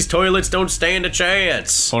off. These toilets don't stand a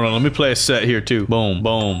chance. Hold on, let me play a set here too. Boom,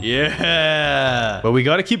 boom. Yeah. But we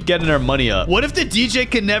gotta keep getting our money up. What if the DJ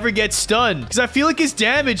can never get stunned? Because I feel like his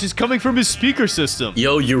damage is coming from his speaker system.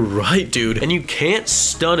 Yo, you're right, dude. And you can't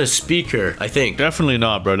stun a speaker, I think. Definitely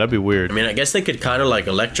not, bro. That'd be weird. I mean, I guess they could kind of like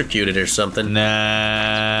electrocute it or something.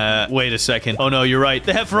 Nah. Wait a second. Oh no, you're right.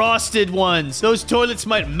 They have frosted ones. Those toilets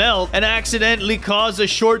might melt and accidentally cause a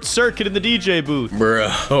short circuit in the DJ booth.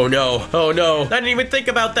 Bruh. Oh no. Oh no. I didn't even think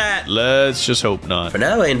about that. Let's just hope not. For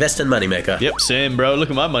now, I invest in Moneymaker. Yep, same, bro. Look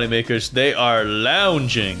at my moneymakers. They are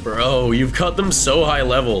lounging. Bro, you've got them so high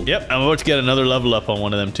level. Yep, I'm about to get another level up on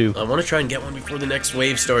one of them too. I want to try and get one before the next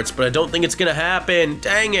wave starts, but I don't think it's gonna happen.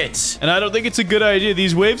 Dang it. And I don't think it's a good idea.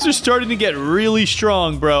 These waves are starting to get really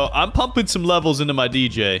strong, bro. I'm pumping some levels into my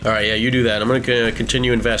DJ. All right, yeah, you do that. I'm gonna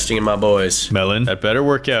continue investing in my boys. Melon, that better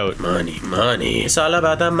work out. Money, money. It's all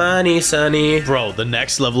about the money, sonny. Bro, the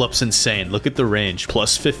next level up's insane. Look at the range,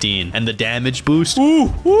 plus 15. And the damage boost.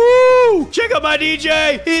 Ooh, woo! Check out my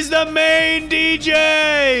DJ. He's the main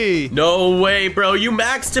DJ. No way, bro. You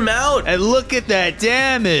maxed him out. And look at that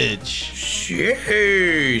damage.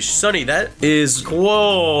 Sheesh. Sonny, that is...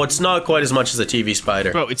 Whoa, it's not quite as much as a TV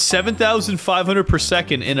spider. Bro, it's 7,500 per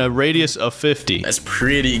second in a radius of 50. That's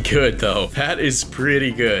pretty good, though. That is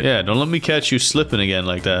pretty good. Yeah, don't let me catch you slipping again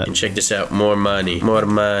like that. And check this out. More money. More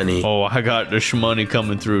money. Oh, I got the shmoney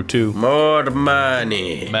coming through, too. More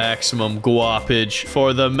money. Maximum guapage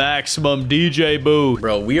for the maximum DJ booth.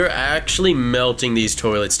 Bro, we are actually melting these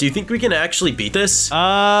toilets. Do you think we can actually beat this?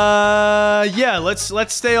 Yeah,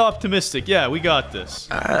 let's stay optimistic. Yeah, we got this.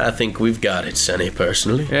 I think we've got it, Sonny,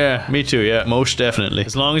 personally. Yeah, me too. Yeah, most definitely.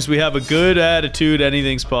 As long as we have a good attitude,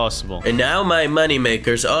 anything's possible. And now my money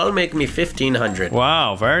makers all make me 1,500.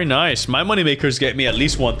 Wow, very nice. My money makers get me at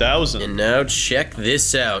least 1,000. And now check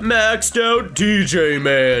this out. Maxed out DJ,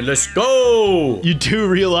 man. Let's go. You do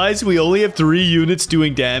realize we only have 3 units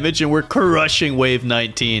doing damage and we're crushing wave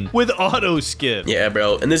 19 with auto skip. Yeah,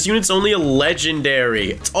 bro. And this unit's only a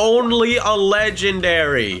legendary. It's only a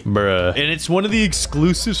legendary. Bruh. And it's one of the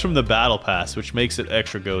exclusives from the battle pass, which makes it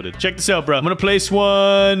extra goated. Check this out, bro. I'm gonna place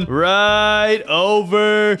one right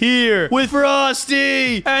over here with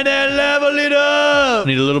Frosty and then level it up.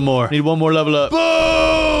 Need a little more. Need one more level up.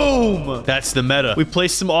 Boom! That's the meta. We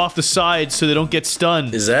place them off the side so they don't get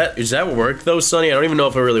stunned. Is that work though, Sonny? I don't even know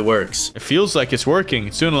if it really works. It feels like it's working.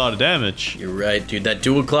 It's doing a lot of damage. You're right, dude. That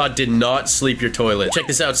dual claw did not sleep your toilet. Check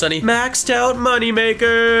this out, Sonny. Maxed out money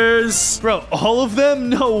makers. Bro, all of them?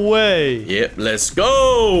 No way. Yep, let's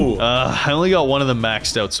go. I only got one of them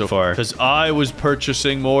maxed out so far because I was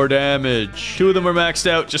purchasing more damage. 2 of them are maxed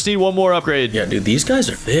out. Just need one more upgrade. Yeah, dude, these guys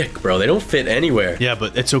are thick, bro. They don't fit anywhere. Yeah,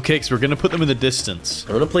 but it's okay because we're going to put them in the distance.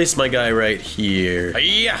 I'm going to place my guy right here.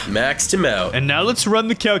 Yeah, maxed him out. And now let's run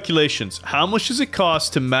the calculations. How much does it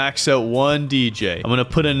cost to max out one DJ? I'm going to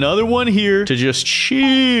put another one here to just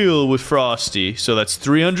chill with Frosty. So that's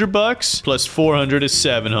 300 bucks plus 400 is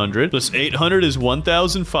 700 plus 800 is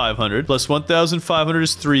 1,500 plus 1,500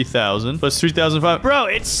 is 3,000 plus 3,500. Bro,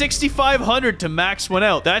 it's 6,500 to max one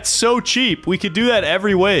out. That's so cheap. We could do that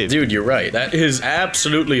every wave. Dude, you're right. That is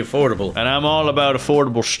absolutely affordable. And I'm all about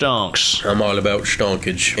affordable stonks. I'm all about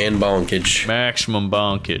stonkage and bonkage. Maximum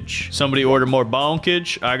bonkage. Somebody order more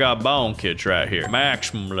bonkage? I got bonkage right here.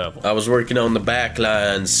 Maximum level. I was working on the back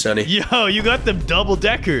lines, Sonny. Yo, you got them double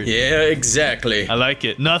deckers. Yeah, exactly. I like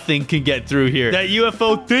it. Nothing can get through here. That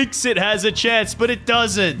UFO thinks it has a chance, but it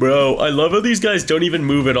doesn't. Bro, I love how these guys don't even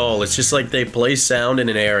move at all. It's just like they play sound in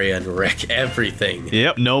an area and wreck everything.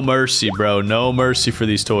 Yep. No mercy, bro. No mercy for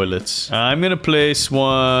these toilets. I'm gonna place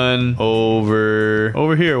one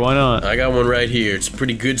over here. Why not? I got one right here. It's a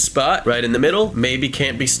pretty good spot. Right in the middle. Maybe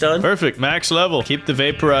can't be stunned. Perfect. Max level. Keep the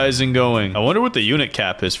vaporizing going. I wonder what the unit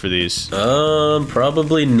cap is for these.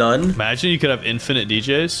 Probably none. Imagine you could have infinite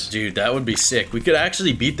DJs. Dude, that would be sick. We could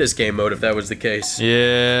actually beat this game mode if that was the case.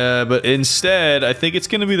 Yeah, but instead, I think it's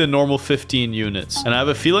gonna be the normal 15 units. And I have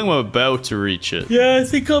a feeling I'm about to reach it. Yeah, I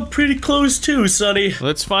think I'm pretty close too, Sonny.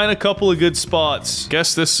 Let's find a couple of good spots.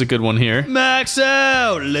 Guess this is a good one here. Max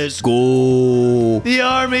out! Let's go! The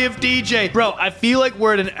army of DJ. Bro, I feel like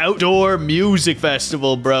we're at an outdoor music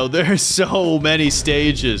festival, bro. There's so many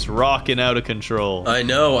stages rocking out of control. I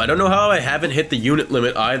know. I don't know how I haven't hit the unit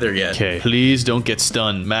limit either yet. Okay, please don't get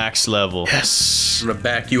stunned. Max level. Yes. I'm gonna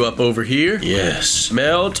back you up over here. Yes.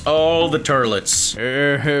 Melt all the turlets.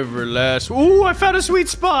 Everlast. Ooh, I found a sweet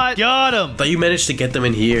spot. Got him. Thought you managed to get them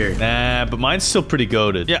in here. Nah, but mine's still pretty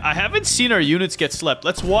goated. Yeah, I haven't seen our units get slept.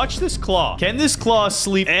 Let's watch this claw. Can this claw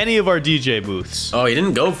sleep any of our DJ booths? Oh, he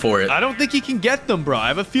didn't go for it. I don't think he can get them, bro. I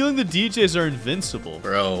have a feeling the DJs are invincible.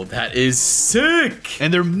 Bro, that is sick.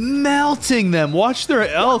 And they're melting them. Watch their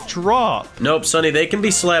health drop. Nope, Sonny, they can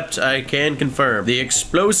be slept. I can confirm. The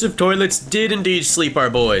explosive toilets did indeed sleep our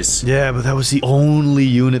boys. Yeah, but that was the only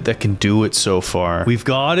unit that can do it so far. We've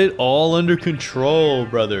got it all under control,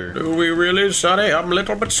 brother. Do we really, Sonny? I'm a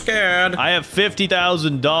little bit scared. I have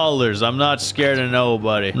 $50,000. I'm not scared of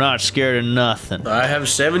nobody. I'm not scared of nothing. I have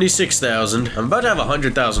 76,000. I'm about to have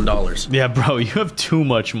 $100,000. Yeah, bro, you have too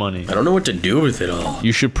much money. I don't know what to do with it all.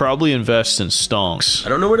 You should probably invest in stonks. I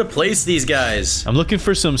don't know where to place these guys. I'm looking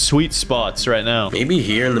for some sweet spots right now. Maybe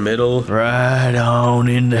here in the middle. Right on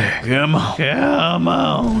in there. Come on. Come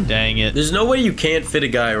on. Dang it. There's no way you can't fit a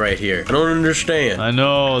guy right here. I don't understand. I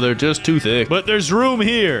know. They're just too thick. But there's room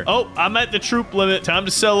here. Oh, I'm at the troop limit. Time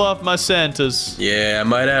to sell off my Santas. Yeah, I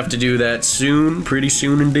might have to do that soon. Pretty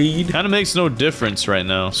soon indeed. Kind of makes no difference right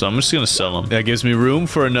now, so I'm just gonna sell them. That gives me room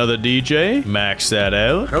for another DJ. Max that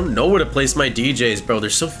out. I don't know where to place my DJs, bro. They're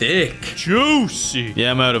so thick. Juicy.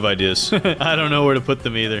 Yeah, I'm out of ideas. I don't know where to put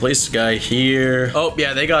them either. Place a guy here. Oh,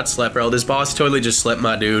 yeah, they got slept, bro. This boss totally just slept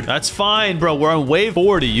my dude. That's fine, bro. We're on wave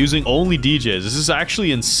 40 using only DJs. This is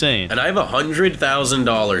actually insane. And I have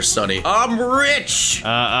 $100,000, Sonny. I'm rich!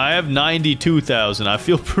 I have 92,000. I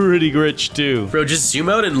feel pretty rich, too. Bro, just zoom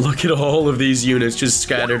out and look at all of these units just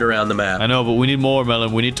scattered around the map. I know, but we need more,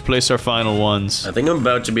 Melon. We need to place our final ones. I think I'm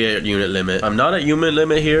about to be at unit limit. I'm not at unit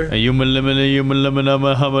limit here. A human limit,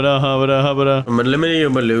 habada. I'm a limit,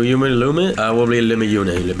 human limit. I will be a limit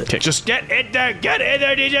unit limit. Okay, just get in there,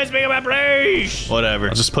 DJs, make up my place. Whatever.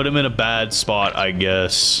 I'll just put him in a bad spot, I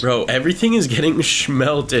guess. Bro, everything is getting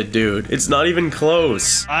schmelted, dude. It's not even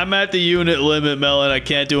close. I'm at the unit limit, Melon. I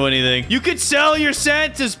can't do anything. You could sell your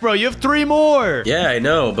Santas, bro. You have 3 more. Yeah, I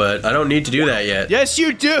know, but I don't need to do that yet. Yes,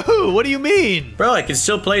 you do. What do you mean? Bro, I can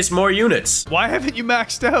still place more units. Why haven't you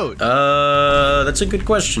maxed out? That's a good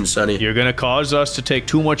question, Sonny. You're gonna cause us to take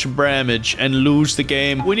too much damage and lose the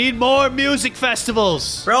game. We need more music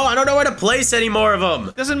festivals. Bro, I don't know where to place any more of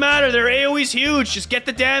them. Doesn't matter. Their AoE's huge. Just get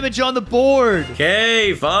the damage on the board.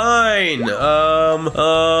 Okay, fine.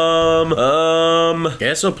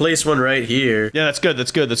 Guess I'll place one right here. Yeah, that's good.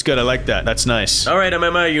 That's good. That's good. I like that. That's nice. All right, I'm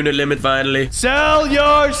at my unit limit finally. Sell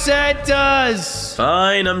your Santas.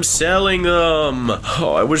 Fine, I'm selling them.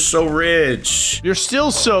 Oh, I was so rich. You're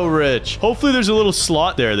still so rich. Hopefully there's a little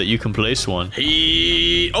slot there that you can place one.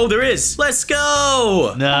 Oh, there is. Let's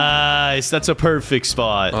go. Nice. That's a perfect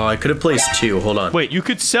spot. Oh, I could have placed 2. Hold on. Wait, you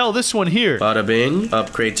could sell this one here. Bada bing.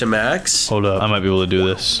 Upgrade to max. Hold up. I might be able to do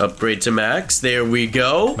this. Upgrade to max. There we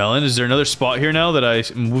go. Melon, is there another spot here now that I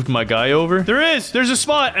moved my guy over? There is. There's a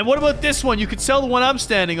spot. And what about this one? You could sell the one I'm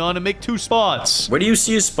standing on and make 2 spots. Where do you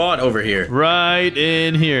see a spot over here? Right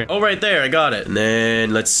in here. Oh, right there. I got it. And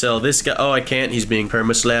then let's sell this guy. Oh, I can't. He's being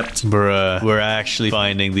perma-slept. Bruh. We're actually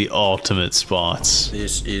finding the ultimate spots.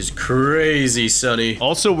 This is crazy, Sonny.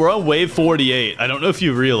 Also, we're on wave 48. I don't know if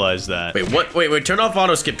you realize that. Wait, what? Wait. Turn off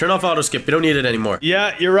auto skip. Turn off auto skip. We don't need it anymore.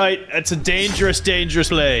 Yeah, you're right. That's a dangerous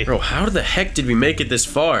play. Bro, how the heck did we make it this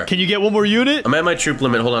far? Can you get one more unit? I'm at my troop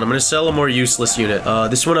limit. Hold on. I'm going to sell a more useless unit.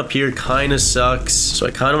 This one up here kind of sucks. So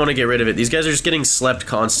I kind of want to get rid of it. These guys are just getting slept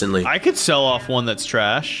constantly. I could sell off one that's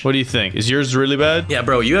trash. What do you think? Is yours really bad? Yeah,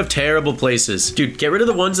 bro, you have terrible places. Dude, get rid of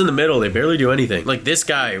the ones in the middle. They barely do anything. Like this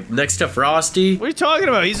guy next to Frosty. What are you talking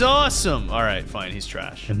about? He's awesome. All right, fine. He's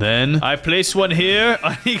trash. And then I place one here.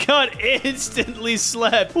 He got instantly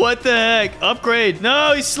slept. What the heck? Upgrade.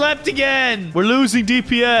 No, he slept again. We're losing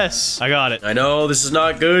DPS. I got it. I know. This is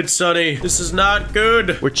not good, Sonny. This is not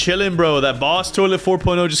good. We're chilling, bro. That boss toilet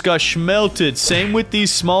 4.0 just got schmelted. Same with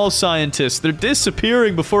these small scientists. They're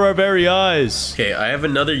disappearing before our very eyes. Okay, I have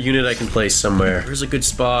another unit I can place somewhere. Where's a good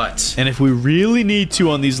spot? And if we really need to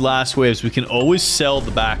on these last waves, we can always sell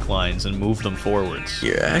the back lines and move them forwards.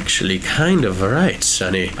 You're actually kind of right,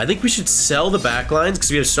 Sonny. I think we should sell the back lines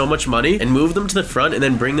because we have so much money and move them to the front and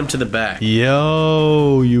then bring them to the back.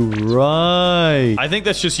 Yo, you right. I think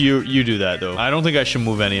that's just you do that, though. I don't think I should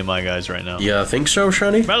move any of my guys right now. Yeah, I think so,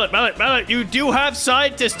 Sonny. Melon, you do have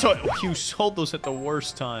scientists. You sold those at the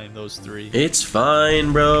worst time, those 3. It's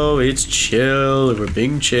fine, bro. It's chill. We're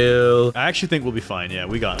being chill. I actually think we'll be fine. Yeah,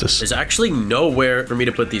 we got this. There's actually nowhere for me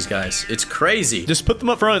to put these guys. It's crazy. Just put them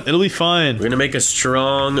up front. It'll be fine. We're gonna make a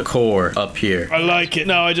strong core up here. I like it.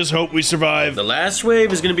 Now I just hope we survive. The last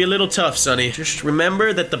wave is gonna be a little tough, Sonny. Just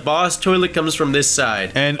remember that the boss toilet comes from this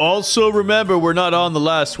side. And also remember, we're not on the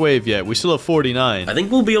last wave yet. We still have 49. I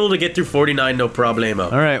think we'll be able to get through 49 no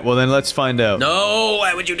problemo. All right, well then let's find out. No,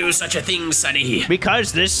 why would you do such a thing, Sonny?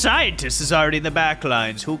 Because this scientist is already in the back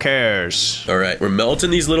lines. Who cares? All right, we're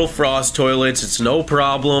melting these little frost toilets. It's no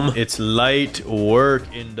problem. It's light work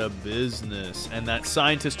in the business. And that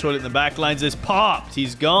scientist toilet in the back lines is popped.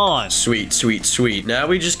 He's gone. Sweet, sweet, sweet. Now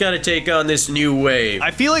we just gotta take on this new wave.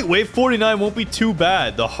 I feel like wave 49 won't be too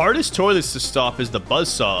bad. The hardest toilets to stop is the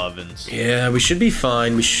buzzsaw ovens. Yeah, we should be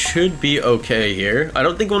fine. We should be okay here. I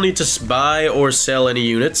don't think we'll need to buy or sell any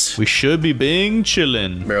units. We should be being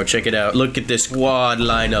chillin'. Bro, check it out. Look at this squad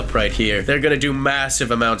lineup right here. They're gonna do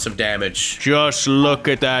massive amounts of damage. Just look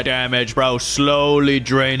at that damage, bro. Slowly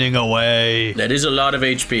draining away. That is a lot of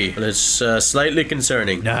HP. And it's slightly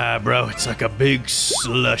concerning. Nah, bro. It's like a big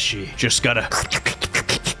slushy. Just gotta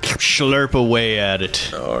schlurp away at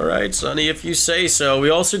it. All right, Sonny, if you say so. We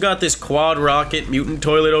also got this quad rocket mutant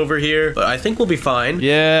toilet over here, but I think we'll be fine.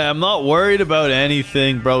 Yeah, I'm not worried about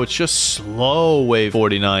anything, bro. It's just slow, Wave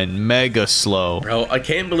 49. Mega slow. Bro, I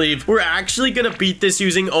can't believe we're actually gonna beat this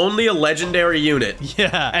using only a legendary unit.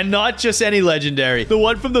 Yeah, and not just any legendary. The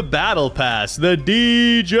one from the battle pass, the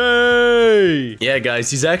DJ. Yeah,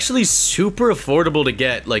 guys, he's actually super affordable to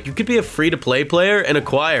get. Like, you could be a free-to-play player and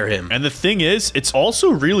acquire him. And the thing is, it's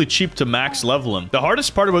also really cheap to max level him. The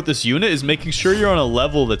hardest part about this unit is making sure you're on a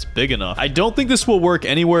level that's big enough. I don't think this will work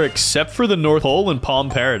anywhere except for the North Pole and Palm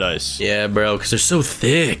Paradise. Yeah, bro, because they're so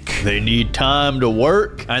thick. They need time to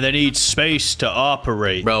work, and they need space to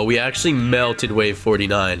operate. Bro, we actually melted Wave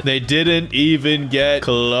 49. They didn't even get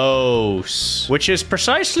close. Which is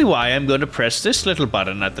precisely why I'm going to press this little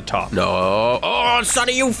button at the top. No. Oh,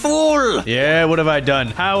 Sonny, you fool! Yeah, what have I done?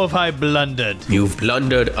 How have I blundered? You've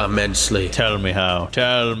blundered immensely. Tell me how.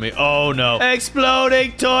 Tell me. Oh, no.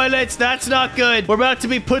 Exploding toilets. That's not good. We're about to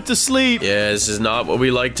be put to sleep. Yeah, this is not what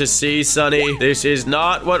we like to see, Sonny. This is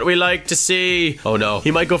not what we like to see. Oh, no.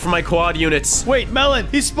 He might go for my quad units. Wait, Melon.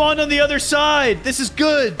 He spawned on the other side. This is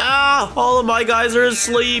good. Ah, all of my guys are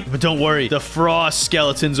asleep. But don't worry. The frost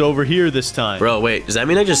skeleton's over here this time. Bro, wait. Does that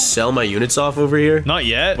mean I just sell my units off over here? Not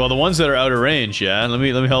yet. Well, the ones that are out of range, yeah. Let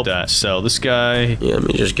me help that. Sell this guy. Yeah, let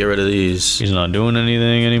me just get rid of these. He's not doing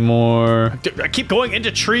anything anymore. I keep going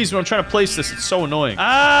into trees when I'm trying to place this. It's so annoying.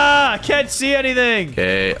 Ah, I can't see anything.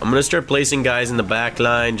 Okay, I'm gonna start placing guys in the back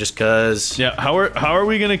line just cause. Yeah, how are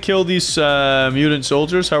we gonna kill these mutant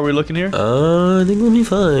soldiers? How are we looking here? I think we'll be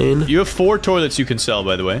fine. You have 4 toilets you can sell,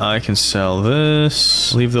 by the way. I can sell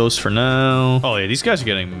this. Leave those for now. Oh, yeah, these guys are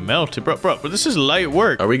getting melted. Bro, but this is light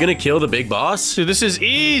work. Are we gonna kill the big boss? Dude, this is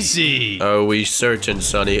easy. Are we certain,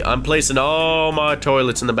 Sonny? I'm placing all my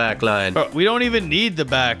toilets in the back line. Bro, we don't even need the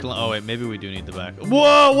back line. Oh, wait, maybe we do need the back.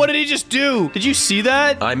 Whoa, what did he just do? Did you see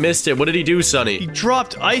that? I missed it. What did he do, Sonny? He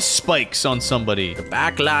dropped ice spikes on somebody. The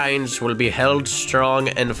back lines will be held strong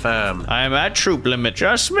and firm. I am at troop limit.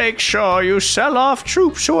 Just make sure you sell off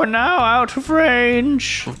troops who are now out of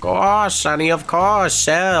range. Of course, Sonny, of course.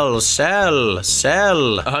 Sell.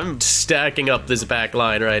 I'm stacking up this back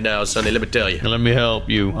line right now, Sonny, let me tell you. Let me help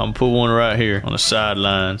you. I'm put one right here on the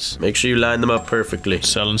sidelines. Make sure you line them up perfectly.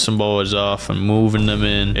 Selling some boys off and moving them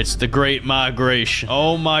in. It's the great migration.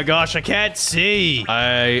 Oh my gosh, I can't see.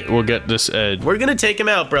 I will get this edge. We're gonna take him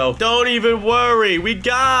out, bro. Don't even worry. We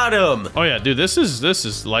got him. Oh yeah, dude, this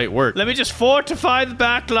is light work. Let me just fortify the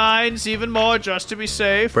back lines even more just to be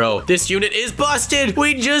safe. Bro, this unit is busted.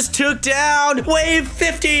 We just took down Wave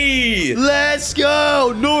 50. Let's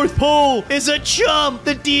go. North Pole is a chump.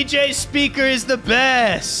 The DJ speaker is the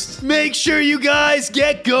best. Make sure you guys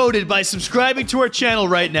get goated by subscribing to our channel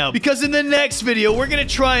right now, because in the next video, we're gonna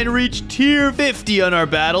try and reach tier 50 on our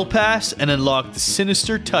battle pass and unlock the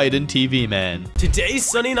sinister Titan TV man. Today,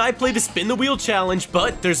 Sonny and I played a spin the wheel challenge,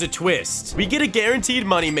 but there's a twist. We get a guaranteed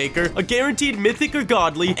moneymaker, a guaranteed mythic or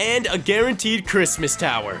godly, and a guaranteed Christmas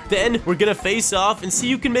tower. Then we're gonna face off and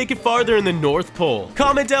see who can make it farther in the North Pole.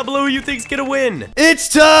 Comment down below who you think's gonna win. It's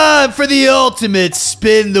time for the ultimate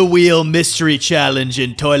spin the wheel mystery challenge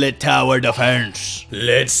in toilet tower defense.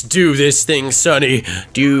 Let's do this thing, Sonny.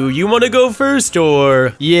 Do you want to go first,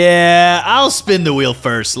 or? Yeah, I'll spin the wheel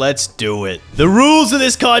first. Let's do it. The rules of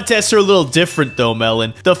this contest are a little different though,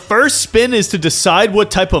 Melon. The first spin is to decide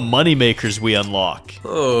what type of money makers we unlock.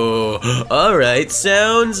 Oh, alright.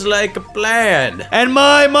 Sounds like a plan. And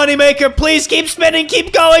my moneymaker, please keep spinning,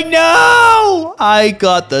 keep going. No! I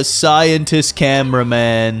got the scientist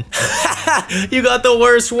cameraman. You got the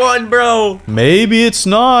worst one, bro. Maybe it's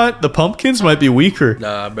not. The pumpkins might be weaker.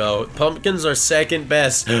 Nah, bro. Pumpkins are second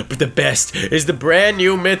best, but the best is the brand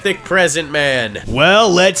new mythic present man. Well,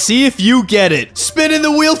 let's see if you get it. Spinning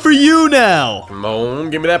the wheel for you now. Come on,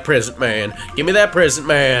 give me that present man. Give me that present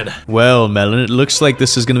man. Well, Melon, it looks like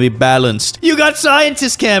this is gonna be balanced. You got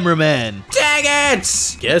scientist cameraman. Dang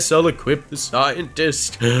it! Guess I'll equip the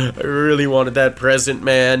scientist. I really wanted that present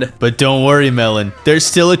man. But don't worry, Melon. There's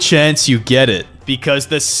still a chance you get it. Because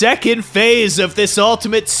the second phase of this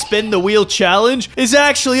ultimate spin the wheel challenge is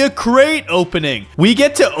actually a crate opening. We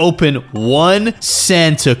get to open one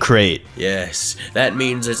Santa crate. Yes, that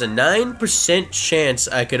means there's a 9% chance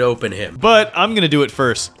I could open him. But I'm gonna do it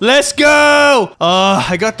first. Let's go!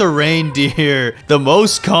 I got the reindeer. The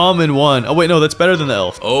most common one. Oh wait, no, that's better than the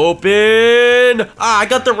elf. Open! I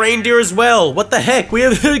got the reindeer as well. What the heck? We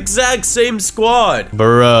have the exact same squad.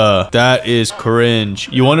 Bruh, that is cringe.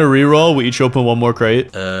 You want to reroll? We each open one more crate?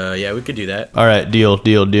 Yeah, we could do that. All right, deal.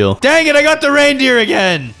 Dang it, I got the reindeer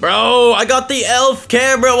again. Bro, I got the elf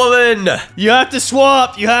camera woman. You have to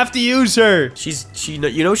swap. You have to use her.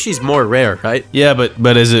 She's more rare, right? Yeah,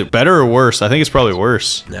 but is it better or worse? I think it's probably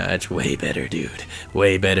worse. Nah, it's way better, dude.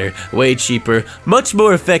 Way better, way cheaper, much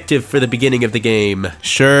more effective for the beginning of the game.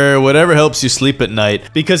 Sure, whatever helps you sleep at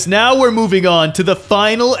night. Because now we're moving on to the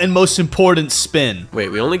final and most important spin. Wait,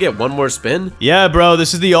 we only get one more spin? Yeah, bro,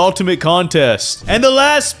 this is the ultimate contest. And the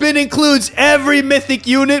last spin includes every mythic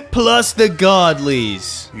unit plus the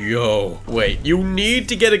godlies. Yo, wait, you need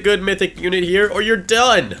to get a good mythic unit here or you're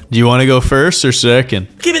done. Do you want to go first or second?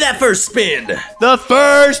 Give me that first spin. The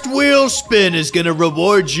first wheel spin is gonna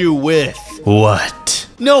reward you with... what?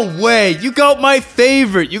 No way, you got my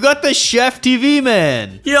favorite. You got the Chef TV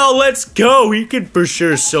Man. Yo, let's go. He can for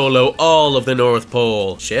sure solo all of the North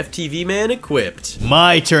Pole. Chef TV Man equipped.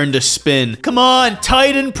 My turn to spin. Come on,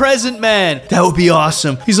 Titan Present Man. That would be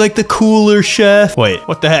awesome. He's like the cooler chef. Wait,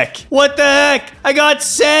 what the heck? What the heck? I got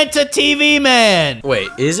Santa TV Man. Wait,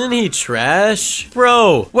 isn't he trash?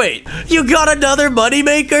 Bro, wait, you got another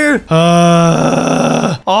moneymaker?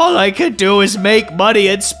 All I could do is make money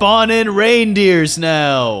and spawn in reindeers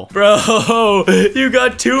now. Bro, you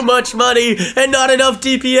got too much money and not enough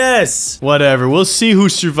DPS. Whatever, we'll see who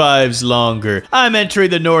survives longer. I'm entering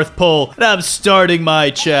the North Pole and I'm starting my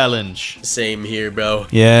challenge. Same here, bro.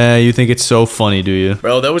 Yeah, you think it's so funny, do you?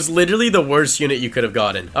 Bro, that was literally the worst unit you could have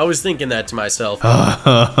gotten. I was thinking that to myself.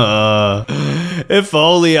 If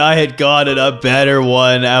only I had gotten a better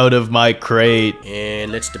one out of my crate.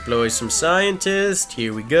 And let's deploy some scientists.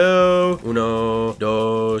 Here we go. Uno,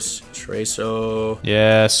 dos, treso.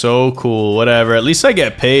 Yeah, so cool. Whatever. At least I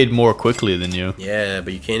get paid more quickly than you. Yeah,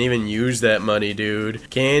 but you can't even use that money, dude.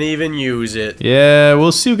 Can't even use it. Yeah,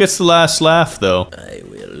 we'll see who gets the last laugh, though. I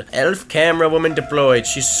will. Elf camera woman deployed.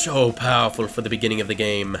 She's so powerful for the beginning of the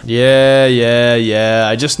game. Yeah.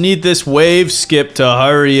 I just need this wave skip to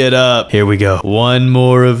hurry it up. Here we go. One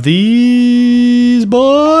more of these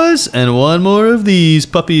boys, and one more of these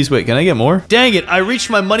puppies. Wait, can I get more? Dang it, I reached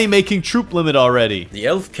my money-making troop limit already. The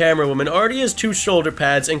elf camera woman already has 2 shoulder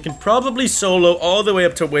pads and can probably solo all the way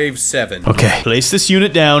up to wave 7. Okay, place this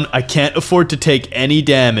unit down. I can't afford to take any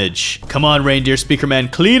damage. Come on, reindeer speaker man,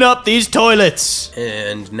 clean up these toilets.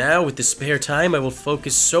 And now with the spare time, I will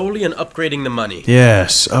focus solely on upgrading the money.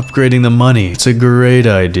 Yes, upgrading the money. It's a great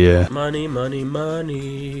idea. Money, money,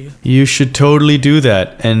 money. You should totally do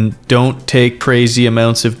that, and don't take crazy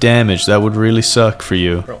amounts of damage. That would really suck for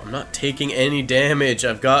you. Bro, I'm not taking any damage.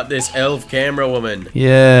 I've got this elf camera woman.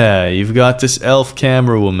 Yeah, you've got this elf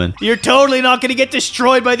camera woman. You're totally not gonna get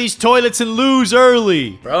destroyed by these toilets and lose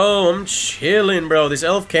early. Bro, I'm chilling, bro. This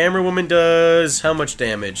elf camera woman does how much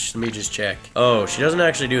damage? Let me just check. Oh, she doesn't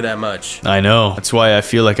actually do that much. I know. That's why I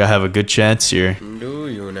feel like I have a good chance here. Do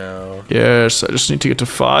you now? Yes, I just need to get to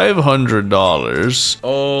 $500.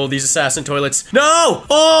 Oh, these assassin toilets. No!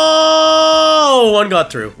 Oh! One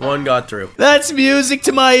got through. One got through. That's music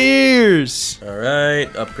to my ears. All right,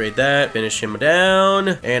 upgrade that. Finish him down.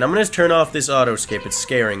 And I'm gonna turn off this auto skip. It's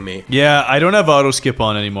scaring me. Yeah, I don't have auto skip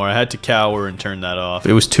on anymore. I had to cower and turn that off.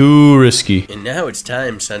 It was too risky. And now it's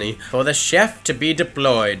time, Sonny, for the chef to be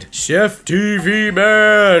deployed. Chef TV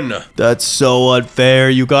Man! That's so unfair.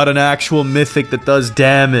 You got an actual mythic that does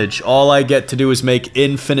damage. All I get to do is make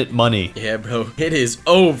infinite money. Yeah, bro, it is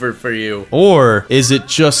over for you. Or is it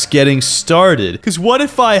just getting started? Because what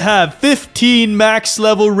if I have 15 max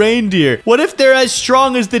level reindeer? What if they're as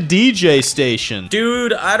strong as the DJ station?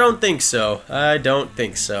 Dude, I don't think so. I don't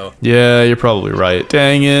think so. Yeah, you're probably right.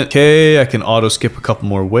 Dang it. Okay, I can auto skip a couple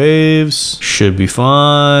more waves. Should be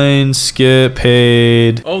fine. Skip,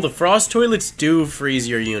 paid. Oh, the frost toilets do freeze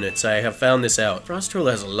your units. I have found this out. Frost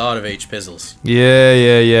toilet has a lot of H-pizzles.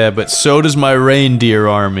 Yeah, but so does my reindeer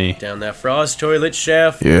army. Down that frost toilet,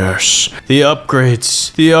 chef. Yes. The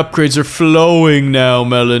upgrades. The upgrades are flowing now,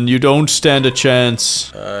 Melon. You don't stand a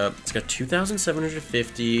chance. It's got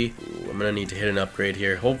 2,750. Ooh, I'm gonna need to hit an upgrade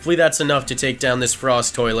here. Hopefully that's enough to take down this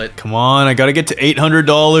frost toilet. Come on, I gotta get to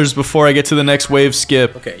 $800 before I get to the next wave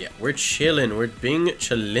skip. Okay, yeah, we're chilling. We're being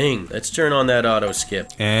chilling. Let's turn on that auto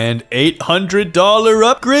skip. And $800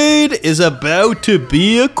 upgrade is about to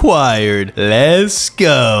be acquired. Let's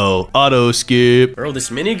go. Auto skip. Bro, this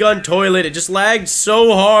minigun toilet, it just lagged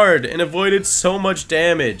so hard and avoided so much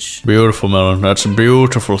damage. Beautiful, Melon. That's a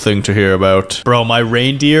beautiful thing to hear about. Bro, my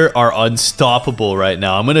reindeer are unstoppable right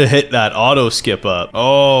now. I'm gonna hit that auto skip up.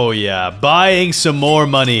 Oh, yeah. Buying some more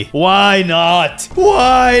money. Why not?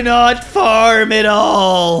 Why not farm it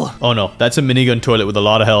all? Oh, no. That's a minigun toilet with a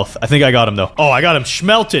lot of health. I think I got him, though. Oh, I got him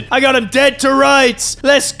schmelted. I got him dead to rights.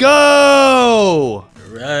 Let's go.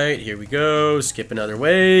 Alright, here we go. Skip another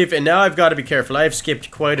wave. And now I've got to be careful. I've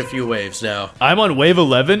skipped quite a few waves now. I'm on wave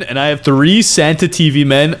 11, and I have 3 Santa TV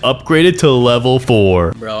men upgraded to level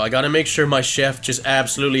 4. Bro, I gotta make sure my chef just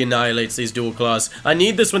absolutely annihilates these dual claws. I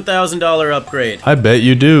need this $1,000 upgrade. I bet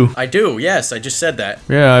you do. I do, yes, I just said that.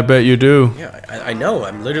 Yeah, I bet you do. Yeah, I know,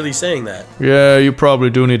 I'm literally saying that. Yeah, you probably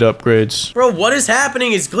do need upgrades. Bro, what is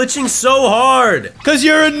happening? It's glitching so hard. Cause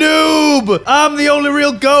you're a noob! I'm the only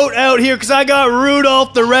real goat out here cause I got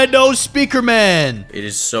Rudolph the Red-Nosed Speaker Man. It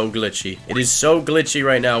is so glitchy. It is so glitchy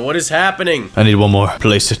right now. What is happening? I need one more.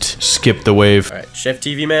 Place it. Skip the wave. Alright, Chef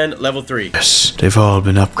TV Man, level 3. Yes, they've all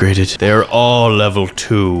been upgraded. They're all level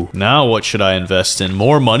 2. Now what should I invest in?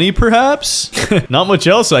 More money, perhaps? Not much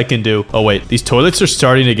else I can do. Oh, wait. These toilets are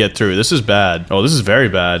starting to get through. This is bad. Oh, this is very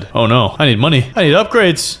bad. Oh, no. I need money. I need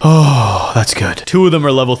upgrades. Oh, that's good. 2 of them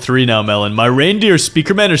are level 3 now, Melon. My reindeer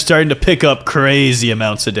speakermen are starting to pick up crazy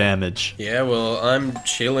amounts of damage. Yeah, well, I'm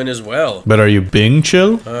chilling as well. But are you Bing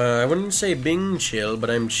chill? I wouldn't say Bing chill, but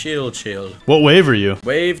I'm chill. What wave are you?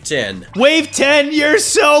 Wave 10. Wave 10? You're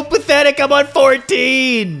so pathetic. I'm on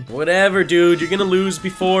 14. Whatever, dude. You're gonna lose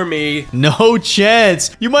before me. No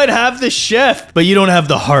chance. You might have the chef, but you don't have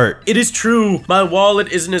the heart. It is true. My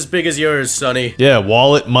wallet isn't as big as yours, Sonny. Yeah,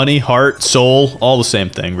 wallet, money, heart, soul, all the same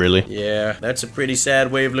thing, really. Yeah, that's a pretty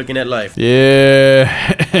sad way of looking at life.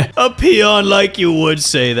 Yeah, a peon like you would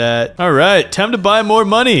say that. All right, time to buy more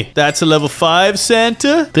money. That's a level 5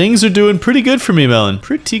 Santa. Things are doing pretty good for me, Melon.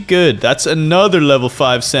 Pretty good. That's another level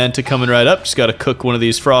 5 Santa coming right up. Just gotta cook one of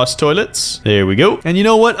these frost toilets. There we go. And you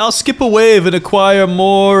know what? I'll skip a wave and acquire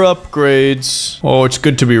more upgrades. Oh, it's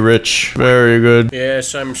good to be rich. Very good.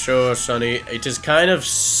 Yes, I'm sure, Sonny. It is kind of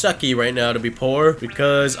sucky right now to be poor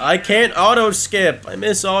because I can't auto skip. I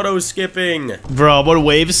miss auto skipping. Bro, what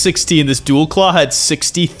wave 16? This dual claw had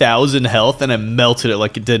 60,000 health and I melted it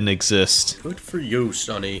like it didn't exist. Good for you,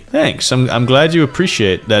 Sonny. Thanks. I'm glad you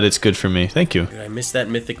appreciate that it's good for me. Thank you. Dude, I miss that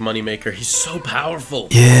mythic moneymaker. He's so powerful.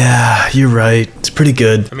 Yeah, you're right. It's pretty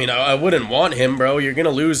good. I mean, I wouldn't want him, bro. You're gonna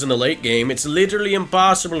lose in the late game. It's literally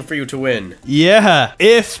impossible for you to win. Yeah,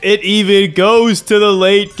 if it even goes to the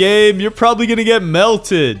late game, you're probably gonna get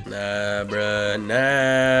melted. Nah, bruh,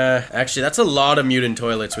 nah. Actually, that's a lot of mutant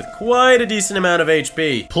toilets with quite a decent amount of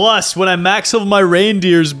HP. Plus, when I max level my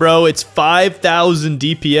reindeers, bro, it's 5,000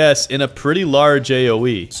 DPS in a pretty large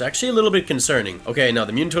AoE. It's actually a little bit concerning. Okay, now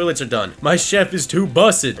the mutant toilets are done. My chef is too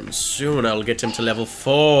busted. And soon I'll get him to level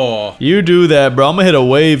 4. You do that, bro. I'm gonna hit a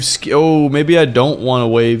wave skip. Oh, maybe I don't want a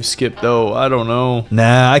wave skip, though. I don't know.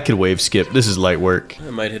 Nah, I could wave skip. This is light work.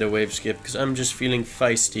 I might hit a wave skip because I'm just feeling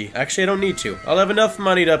feisty. Actually, I don't need to. I'll have enough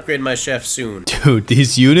money to upgrade my chef soon. Dude,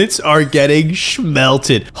 these units are getting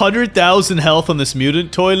schmelted. 100,000 health on this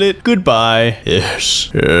mutant toilet. Goodbye.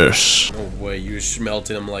 Yes. Yes. No way you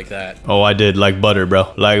smelted him like that. Oh, I did. Like butter,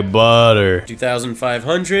 bro. Like butter.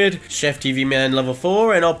 2,500. Chef TV Man level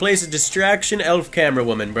 4. And I'll place a distraction elf camera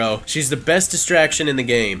woman, bro. She's the best distraction in the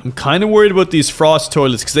game. I'm kind of worried about these frost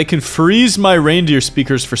toilets because they can freeze my reindeer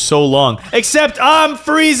speakers for so long. Except I'm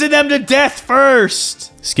freezing them to death first.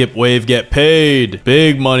 Skip wave, get paid.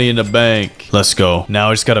 Big money in the bank. Let's go.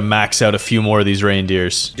 Now I just gotta max out a few more of these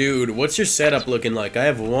reindeers. Dude, what's your setup looking like? I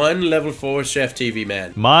have 1 level 4 Chef TV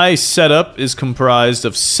Man. My setup is comprised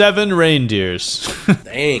of 7 reindeers.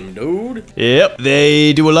 Dang, dude. Yep,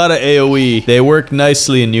 they do a lot of AoE. They work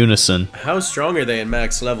nicely in unison. How strong are they in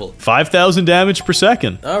max level? 5,000 damage per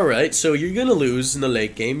second. Alright, so you're gonna lose in the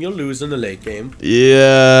late game. You'll lose in the late game.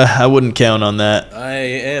 Yeah, I wouldn't count on that. I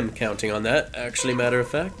am counting on that, actually, matter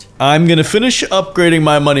of fact. I'm gonna finish upgrading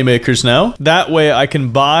my moneymakers now. That way I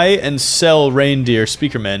can buy and sell reindeer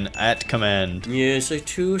speakermen at command. Yes, I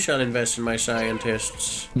too shall invest in my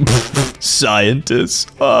scientists. Scientists?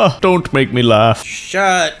 Don't make me laugh.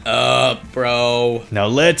 Shut up, bro. Now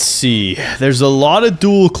let's see. There's a lot of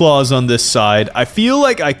dual claws on this side. I feel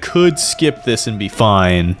like I could skip this and be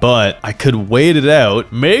fine, but I could wait it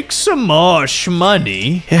out, make some more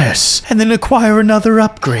money, yes, and then acquire another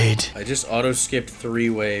upgrade. I just auto-skipped 3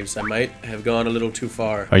 waves. I might have gone a little too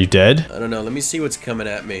far. Are you dead? I don't know. Let me see what's coming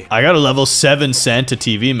at me. I got a level 7 Santa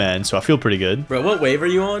TV man, so I feel pretty good. Bro, what wave are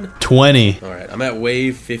you on? 20. Alright, I'm at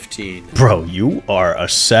wave 15. Bro, you are a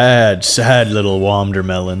sad, sad little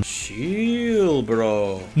watermelon. Chill, deal,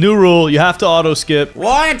 bro? New rule, you have to auto skip.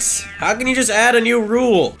 What? How can you just add a new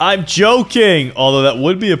rule? I'm joking, although that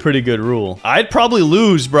would be a pretty good rule. I'd probably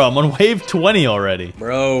lose, bro. I'm on wave 20 already.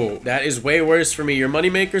 Bro, that is way worse for me. Your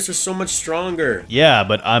moneymakers are so much stronger. Yeah,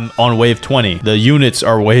 but I'm on wave 20. The units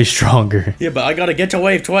are way stronger. Yeah, but I gotta get to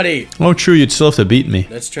wave 20. Oh, true, you'd still have to beat me.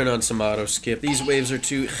 Let's turn on some auto skip. These waves are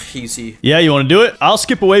too easy. Yeah, you want to do it? I'll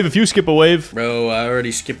skip a wave if you skip a wave. Bro, I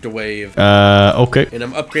already skipped a wave. Okay. And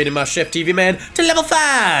I'm upgrading my Chef TV man to level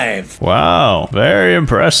 5. Wow, very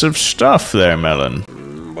impressive stuff there, Melon.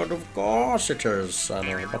 But of course it is,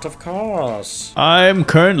 Sonny. But of course. I'm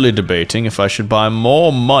currently debating if I should buy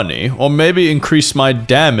more money or maybe increase my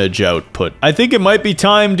damage output. I think it might be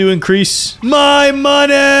time to increase my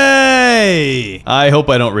money! I hope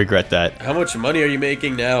I don't regret that. How much money are you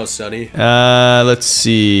making now, Sonny? Let's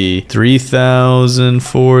see. 3,000,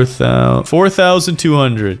 4,000,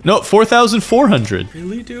 4,200. No, 4,400.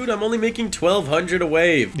 Really, dude? I'm only making 1,200 a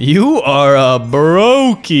wave. You are a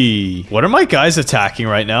brokey. What are my guys attacking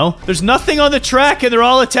right now? There's nothing on the track and they're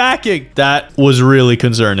all attacking. That was really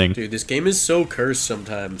concerning. Dude, this game is so cursed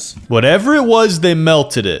sometimes. Whatever it was, they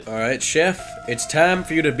melted it. Alright, chef. It's time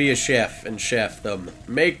for you to be a chef and chef them.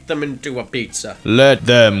 Make them into a pizza. Let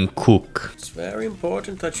them cook. It's very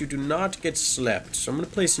important that you do not get slept. So I'm gonna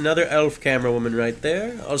place another elf camera woman right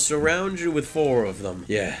there. I'll surround you with 4 of them.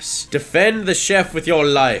 Yes. Defend the chef with your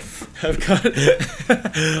life.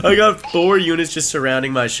 I got 4 units just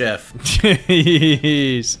surrounding my chef.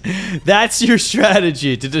 Jeez. That's your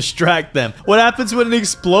strategy, to distract them. What happens when an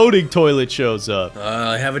exploding toilet shows up?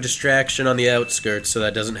 I have a distraction on the outskirts so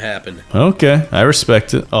that doesn't happen. Okay, I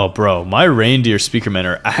respect it. Oh, bro, my reindeer speakermen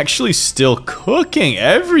are actually still cooking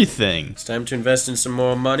everything. It's time to invest in some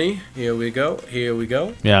more money. Here we go. Here we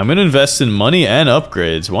go. Yeah, I'm gonna invest in money and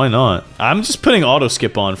upgrades. Why not? I'm just putting auto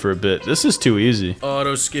skip on for a bit. This is too easy.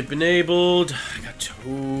 Auto skip enabled. I got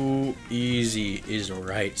too easy is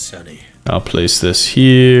right, Sonny. I'll place this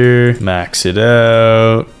here, max it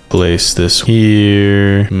out. Place this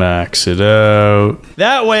here, max it out.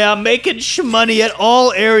 That way I'm making money at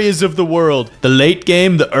all areas of the world. The late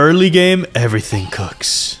game, the early game, everything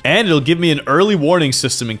cooks. And it'll give me an early warning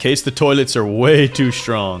system in case the toilets are way too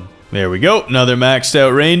strong. There we go. Another maxed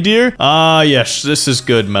out reindeer. Ah, yes. This is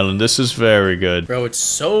good, Melon. This is very good. Bro, it's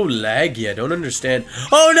so laggy. I don't understand.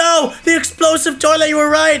 Oh, no! The explosive toilet. You were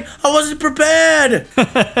right. I wasn't prepared.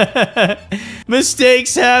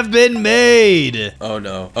 Mistakes have been made. Oh,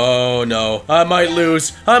 no. Oh, no. I might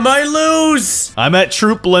lose. I might lose. I'm at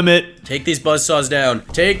troop limit. Take these buzzsaws down.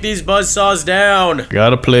 Take these buzzsaws down.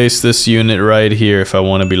 Gotta place this unit right here if I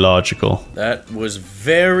want to be logical. That was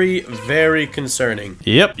very, very concerning.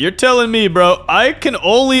 Yep, you're telling me, bro. I can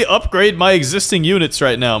only upgrade my existing units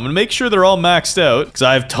right now. I'm gonna make sure they're all maxed out because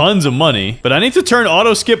I have tons of money. But I need to turn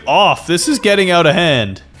auto skip off. This is getting out of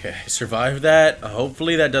hand. Okay, survive that.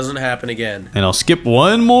 Hopefully that doesn't happen again. And I'll skip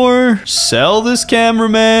one more, sell this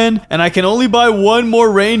cameraman, and I can only buy one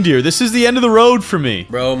more reindeer. This is the end of the road for me.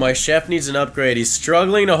 Bro, my chef needs an upgrade. He's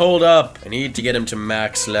struggling to hold up. I need to get him to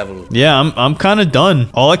max level. Yeah, I'm kind of done.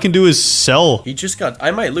 All I can do is sell. He just got... I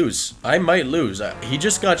might lose. I might lose. He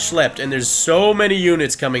just got schlepped, and there's so many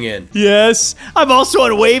units coming in. Yes, I'm also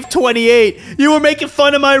on wave 28. You were making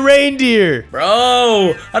fun of my reindeer.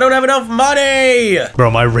 Bro, I don't have enough money. Bro,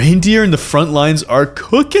 my reindeer in the front lines are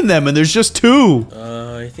cooking them, and there's just 2.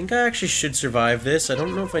 I think I actually should survive this. I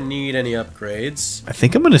don't know if I need any upgrades. I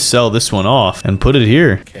think I'm gonna sell this one off and put it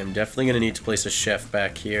here. Okay, I'm definitely gonna need to place a chef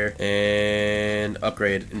back here and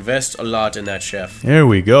upgrade. Invest a lot in that chef. There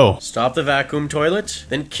we go. Stop the vacuum toilet,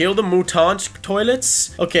 then kill the mutant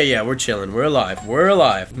toilets. Okay, yeah, we're chilling. We're alive. We're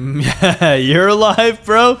alive. Yeah, you're alive,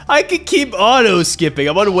 bro. I could keep auto skipping.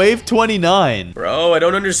 I'm on wave 29. Bro, I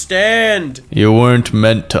don't understand. You weren't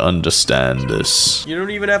meant to understand this. You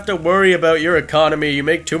don't even have to worry about your economy. You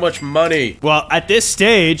make too much money. Well, at this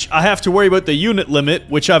stage, I have to worry about the unit limit,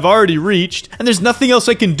 which I've already reached, and there's nothing else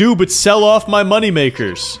I can do but sell off my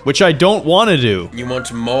moneymakers, which I don't want to do. You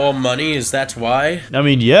want more money? Is that why? I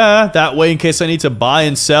mean, yeah, that way in case I need to buy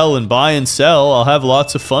and sell, I'll have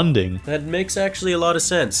lots of funding. That makes actually a lot of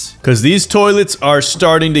sense. Because these toilets are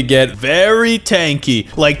starting to get very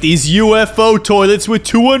tanky, like these UFO toilets with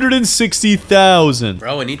 260,000.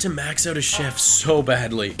 Bro, I need to max out a chef so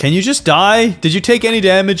badly. Can you just die? Did you take any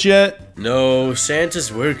damage yet? No,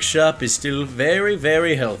 Santa's workshop is still very,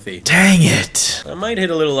 very healthy. Dang it. I might hit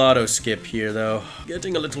a little auto skip here, though.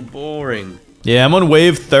 Getting a little boring. Yeah, I'm on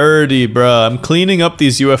wave 30, bruh. I'm cleaning up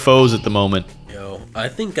these UFOs at the moment. Yo, I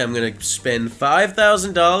think I'm gonna spend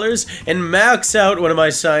 $5,000 and max out one of my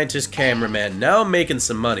scientist cameramen. Now I'm making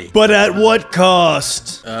some money. But at what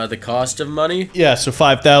cost? The cost of money? Yeah, so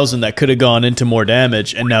 5,000 that could have gone into more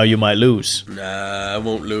damage, and now you might lose. Nah, I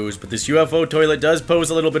won't lose, but this UFO toilet does pose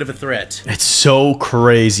a little bit of a threat. It's so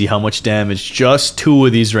crazy how much damage just 2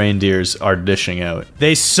 of these reindeers are dishing out.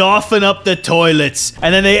 They soften up the toilets,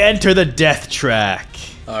 and then they enter the death track.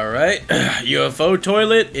 Alright, UFO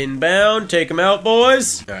toilet, inbound, take him out,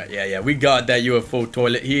 boys. Alright, yeah, we got that UFO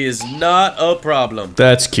toilet. He is not a problem.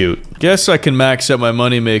 That's cute. Guess I can max out my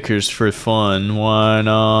moneymakers for fun. Why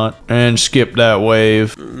not? And skip that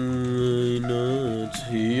wave. Why not?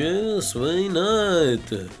 Yes, why not?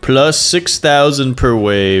 Plus 6,000 per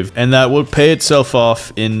wave, and that will pay itself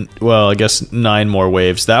off in, well, I guess 9 more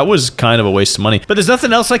waves. That was kind of a waste of money. But there's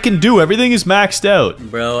nothing else I can do. Everything is maxed out.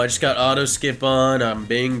 Bro, I just got auto skip on. I'm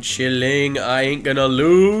being chilling. I ain't gonna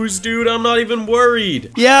lose, dude. I'm not even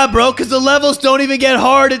worried. Yeah, bro, because the levels don't even get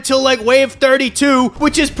hard until like wave 32,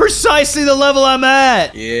 which is precisely the level I'm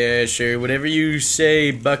at. Yeah, sure. Whatever you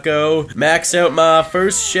say, bucko. Max out my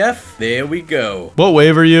first chef. There we go. What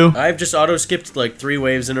wave are you? I've just auto skipped like 3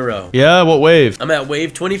 waves in a row. Yeah, what wave? I'm at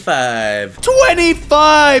wave 25.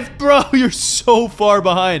 25, bro, you're so far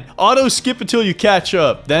behind. Auto skip until you catch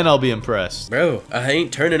up, then I'll be impressed. Bro, I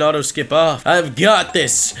ain't turning auto skip off. I've got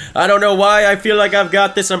this. I don't know why I feel like I've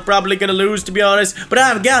got this. I'm probably gonna lose, to be honest, but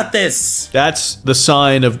I've got this. That's the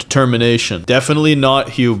sign of determination. Definitely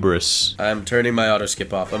not hubris. I'm turning my auto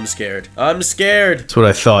skip off. I'm scared. I'm scared. That's what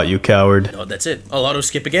I thought, you coward. Oh, that's it. I'll auto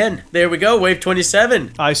skip again. There we go, wave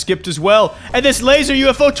 27. I skipped as well. And this laser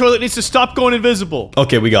UFO toilet needs to stop going invisible.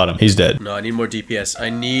 Okay, we got him. He's dead. No, I need more DPS. I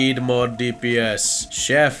need more DPS.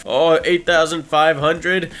 Chef. Oh,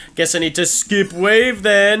 8,500. Guess I need to skip wave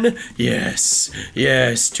then. Yes.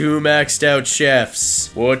 Yes. 2 maxed out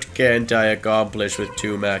chefs. What can't I accomplish with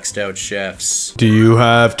 2 maxed out chefs? Do you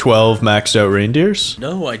have 12 maxed out reindeers?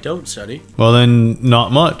 No, I don't, Sonny. Well then,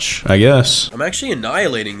 not much, I guess. I'm actually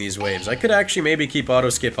annihilating these waves. I could actually maybe keep auto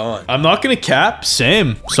skip on. I'm not gonna cap.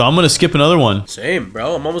 Same. So I'm gonna skip another one. Same,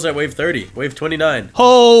 bro. I'm almost at wave 30. Wave 29.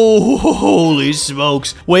 Oh, holy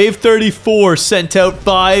smokes. Wave 34 sent out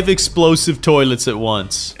 5 explosive toilets at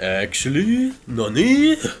once. Actually,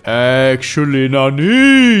 nani? Actually,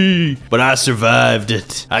 nani? But I survived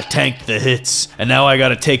it. I tanked the hits. And now I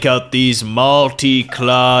gotta take out these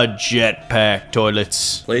multi-claw jetpack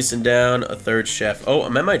toilets. Placing down a 3rd chef. Oh,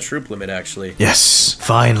 I'm at my troop limit, actually. Yes,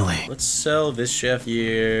 finally. Let's sell this chef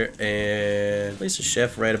here and place a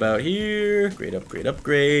chef right about here. Upgrade, upgrade,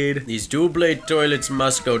 upgrade. These dual blade toilets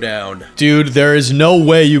must go down. Dude, there is no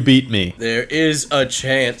way you beat me. There is a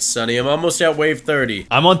chance, Sonny. I'm almost at wave 30.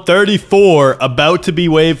 I'm on 34, about to be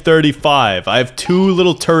wave 35. I have 2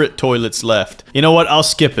 little turret toilets left. You know what? I'll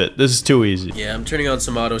skip it. This is too easy. Yeah, I'm turning on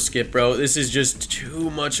some auto skip, bro. This is just too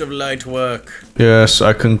much of light work. Yes,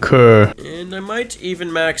 I concur. And I might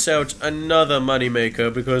even max out another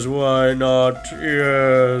moneymaker, because why not?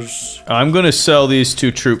 Yes. I'm gonna sell these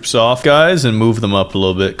 2 troops off, guys, and move them up a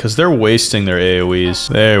little bit, because they're wasting their AoEs.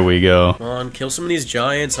 There we go. Come on, kill some of these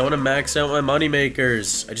giants. I want to max out my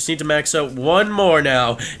moneymakers. I just need to max out 1 more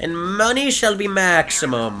now, and money shall be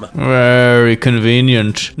maximum. Very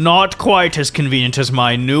convenient. Not quite as convenient as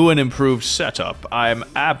my new and improved setup. I'm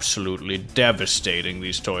absolutely devastating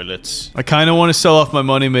these toilets. I kind of want to sell off my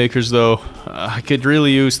moneymakers, though. I could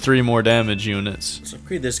really use 3 more damage units. Let's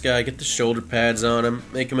upgrade this guy, get the shoulder pads on him,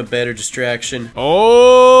 make him a better distraction.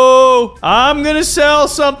 Oh, I'm gonna sell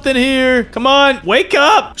something here. Come on, wake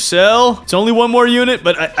up. Sell. It's only 1 more unit,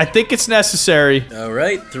 but I think it's necessary.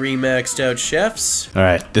 Alright, 3 maxed out chefs.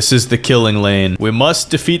 Alright, this is the killing lane. We must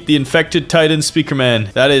defeat the infected Titan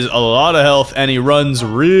Speakerman. That is a lot of health, and he runs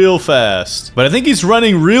real fast. But I think he's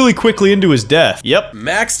running really quickly into his death. Yep.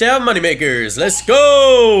 Maxed out moneymakers. Let's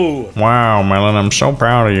go! Wow, Melon, I'm so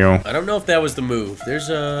proud of you. I don't know if that was the move. There's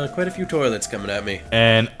quite a few toilets coming at me.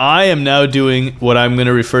 And I am now doing what I'm going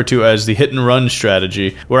to refer to as the hit and run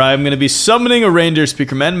strategy, where I'm going to be summoning a reindeer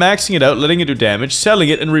Speakerman, maxing it out, letting it do damage, selling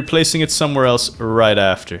it, and replacing it somewhere else right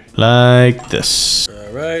after. Like this.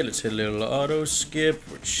 Alright, let's hit a little auto skip.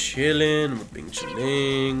 We're chilling. We're being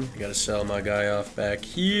chilling. I gotta sell my guy off back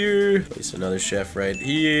here. Place another chef right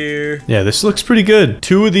here. Yeah, this looks pretty good.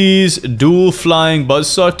 2 of these dual flying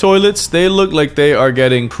buzzsaw toilets, they look like they are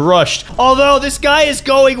getting crushed. Although this guy is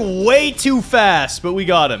going way too fast, but we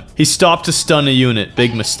got him. He stopped to stun a unit.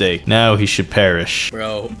 Big mistake. Now he should perish.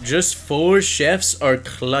 Bro, just 4 chefs are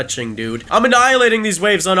clutching, dude. I'm annihilating these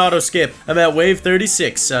waves on auto skip. I'm at wave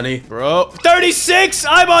 36, Sonny. Bro, 36? 36!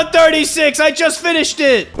 I'm on 36! I just finished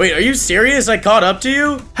it! Wait, are you serious? I caught up to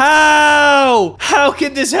you? How? How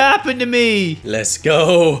can this happen to me? Let's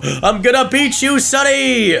go. I'm gonna beat you,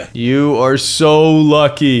 Sonny. You are so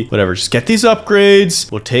lucky. Whatever, just get these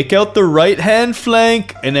upgrades. We'll take out the right-hand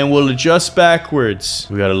flank, and then we'll adjust backwards.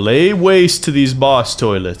 We gotta lay waste to these boss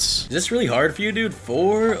toilets. Is this really hard for you, dude?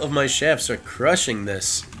 4 of my chefs are crushing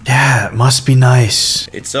this. Yeah, it must be nice.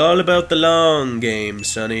 It's all about the long game,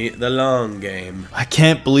 Sonny. The long game. I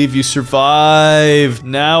can't believe you survived.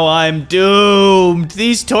 Now I'm doomed.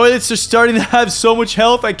 These toilets are starting to have so much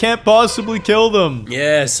health, I can't possibly kill them.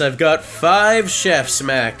 Yes, I've got 5 chefs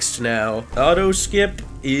maxed now. Auto skip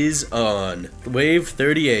is on. Wave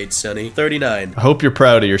 38, Sonny. 39. I hope you're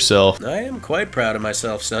proud of yourself. I am quite proud of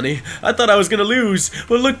myself, Sonny. I thought I was gonna lose.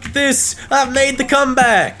 Well, look at this. I've made the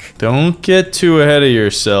comeback. Don't get too ahead of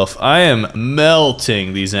yourself. I am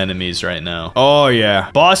melting these enemies right now. Oh,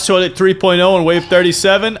 yeah. Boss Toilet 3.0 and Wave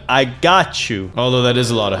 37. I got you. Although that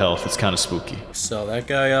is a lot of health. It's kind of spooky. Sell that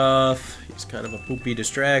guy off. He's kind of a poopy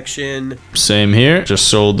distraction. Same here. Just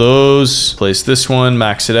sold those. Place this one.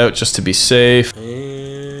 Max it out just to be safe.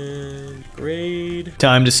 And grade.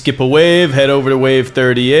 Time to skip a wave. Head over to wave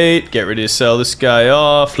 38. Get ready to sell this guy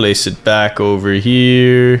off. Place it back over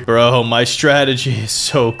here. Bro, my strategy is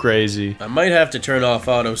so crazy. I might have to turn off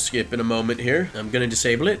auto skip in a moment here. I'm gonna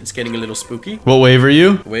disable it. It's getting a little spooky. What wave are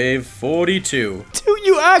you? Wave 42. Dude,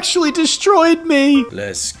 you actually destroyed me.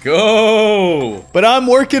 Let's go. But I'm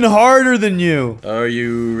working harder than you. Are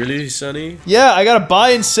you really, Sonny? Yeah, I gotta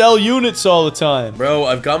buy and sell units all the time. Bro,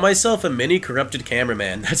 I've got myself a mini corrupted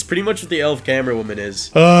cameraman. That's pretty much what the elf camera woman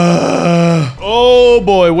is. Oh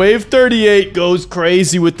boy, wave 38 goes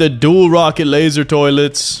crazy with the dual rocket laser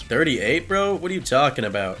toilets. 38, bro? What are you talking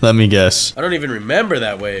about? Let me guess. I don't even remember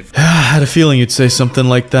that wave. I had a feeling you'd say something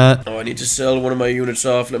like that. Oh, I need to sell one of my units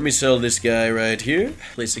off. Let me sell this guy right here.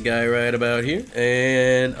 Place a guy right about here.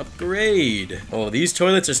 And upgrade. Oh, these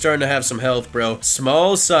toilets are starting to have some health, bro.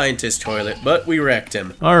 Small scientist toilet, but we wrecked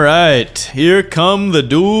him. All right, here come the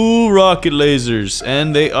dual rocket lasers,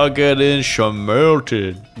 and they are getting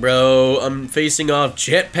melted. Bro, I'm facing off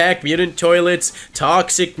jetpack mutant toilets,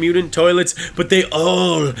 toxic mutant toilets, but they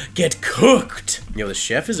all get cooked. Yo, the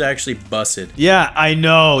chef is actually busted. Yeah, I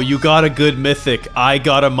know. You got a good mythic. I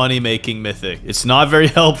got a money-making mythic. It's not very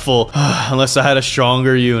helpful unless I had a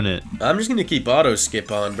stronger unit. I'm just gonna keep auto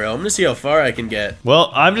skip on, bro. I'm gonna see how far I can get.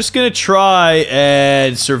 Well, I'm just gonna try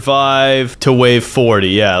and survive to wave 40.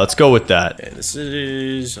 Yeah, let's go with that. Okay, this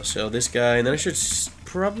is... I'll sell this guy, and then I should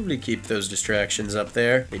probably keep those distractions up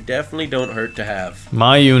there. They definitely don't hurt to have.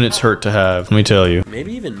 My units hurt to have, let me tell you.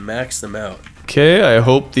 Maybe even max them out. Okay, I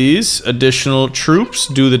hope these additional troops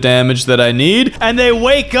do the damage that I need, and they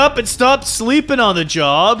wake up and stop sleeping on the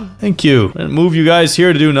job. Thank you. I didn't move you guys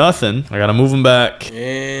here to do nothing. I gotta move them back.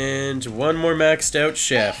 And one more maxed out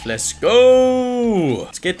chef. Let's go.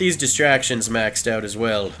 Let's get these distractions maxed out as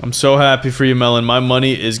well. I'm so happy for you, Melon. My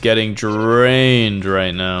money is getting drained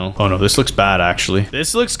right now. Oh no, this looks bad, actually.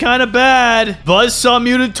 This looks kind of bad. Buzzsaw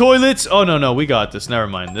mutant toilets. Oh no, we got this. Never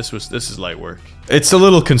mind. This is light work. It's a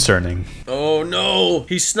little concerning. Oh no,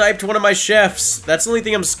 he sniped one of my chefs. That's the only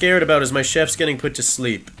thing I'm scared about is my chefs getting put to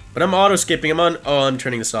sleep. But I'm auto-skipping. I'm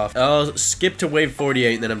turning this off. I'll skip to wave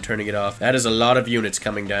 48 and then I'm turning it off. That is a lot of units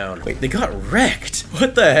coming down. Wait, they got wrecked.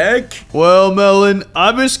 What the heck? Well, Melon,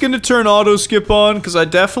 I'm just gonna turn auto-skip on because I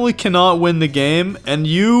definitely cannot win the game. And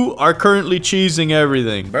you are currently cheesing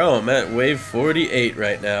everything. Bro, I'm at wave 48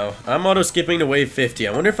 right now. I'm auto-skipping to wave 50.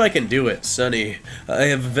 I wonder if I can do it. Sonny, I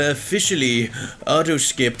have officially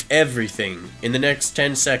auto-skipped everything in the next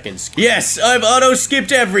 10 seconds. Yes, I've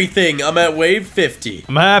auto-skipped everything. I'm at wave 50.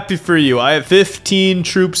 I'm happy for you. I have 15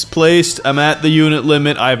 troops placed. I'm at the unit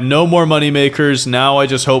limit. I have no more moneymakers. Now I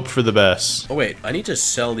just hope for the best. Oh wait, I need to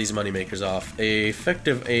sell these moneymakers off.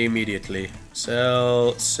 Effective immediately.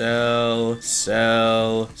 Sell, sell,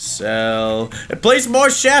 sell, sell. And place more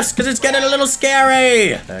chefs because it's getting a little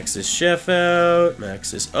scary. Max this chef out.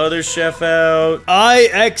 Max this other chef out. I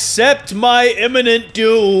accept my imminent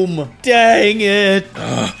doom. Dang it.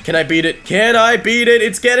 Can I beat it? Can I beat it?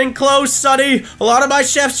 It's getting close, Sonny. A lot of my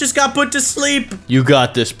chefs just got put to sleep. You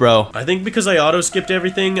got this, bro. I think because I auto-skipped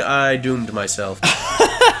everything, I doomed myself.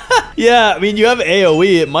 Yeah, I mean, you have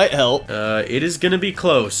AoE. It might help. It is gonna be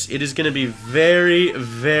close. It is gonna be very,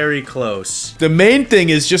 very close. The main thing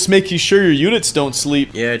is just making sure your units don't sleep.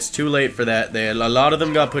 Yeah, it's too late for that. A lot of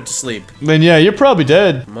them got put to sleep. Then yeah, you're probably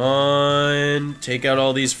dead. Come on. Take out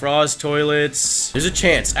all these frost toilets. There's a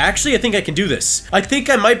chance. Actually, I think I can do this. I think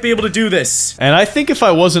I might be able to do this. And I think if I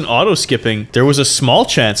wasn't auto-skipping, there was a small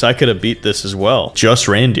chance I could have beat this as well. Just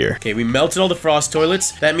reindeer. Okay, we melted all the frost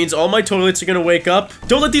toilets. That means all my toilets are gonna wake up.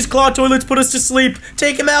 Don't let these claw toilets put us to sleep.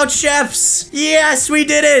 Take them out, chefs. Yes, we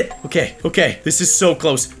did it. Okay, okay. This is so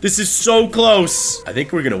close. This is so close. I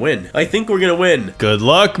think we're gonna win. I think we're gonna win. Good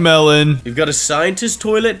luck, Melon. We've got a scientist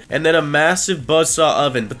toilet and then a massive buzzsaw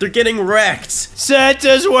oven, but they're getting wrecked.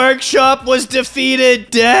 Santa's workshop was defeated.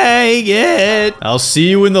 Dang it. I'll see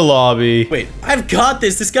you in the lobby. Wait, I've got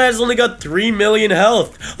this. This guy's only got 3 million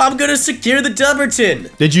health. I'm gonna secure the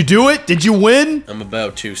Dumberton. Did you do it? Did you win? I'm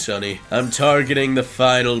about to, Sonny. I'm targeting the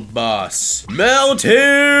final boss. Melt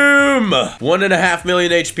him! 1.5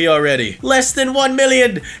 million HP already. Less than 1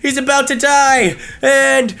 million. He's about to die.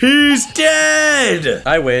 And he's dead.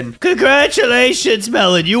 I win. Congratulations,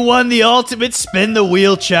 Melon. You won the ultimate spin the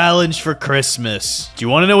wheel challenge for Christmas. Do you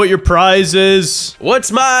want to know what your prize is?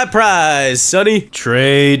 What's my prize, Sonny?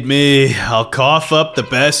 Trade me. I'll cough up the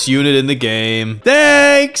best unit in the game.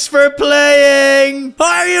 Thanks for playing.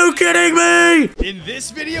 Are you kidding me? In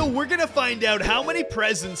this video, we're gonna find out how many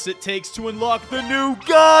presents it takes to unlock the new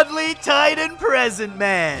Godly Titan Present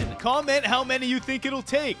Man. Comment how many you think it'll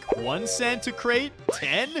take. 1 Santa crate?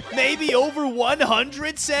 10? Maybe over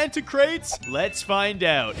 100 Santa crates? Let's find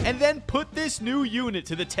out. And then put this new unit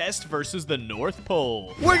to the test versus the North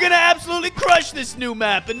Pole. We're gonna absolutely crush this new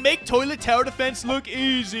map and make Toilet Tower Defense look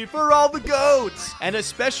easy for all the goats. And a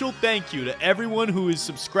special thank you to everyone who is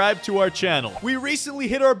subscribed to our channel. We recently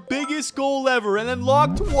hit our biggest goal ever and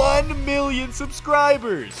unlocked 1 million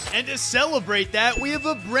subscribers. And to celebrate that, we have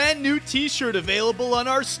a brand new t-shirt available on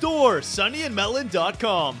our store,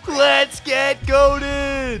 sunnyandmelon.com. Let's get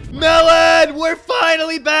goated! Melon, we're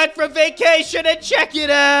finally back from vacation and check it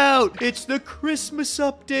out! It's the Christmas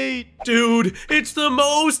update. Dude, it's the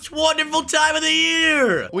most wonderful time of the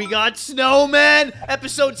year. We got Snowman,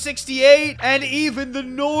 episode 68, and even the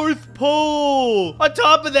North Pole. On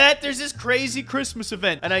top of that, there's this crazy Christmas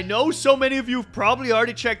event. And I know so many of you have probably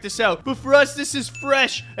already checked this out, but for us, this is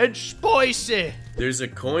fresh and spicy. There's a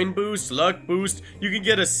coin boost, luck boost. You can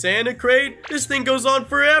get a Santa crate. This thing goes on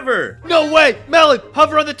forever. No way! Melon,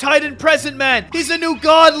 hover on the Titan Present Man. He's a new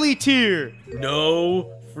godly tier.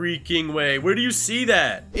 No freaking way. Where do you see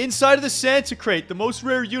that? Inside of the Santa crate, the most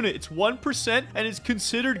rare unit. It's 1% and is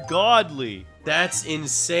considered godly. That's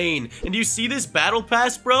insane. And do you see this battle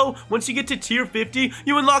pass, bro? Once you get to tier 50,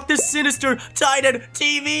 you unlock the sinister Titan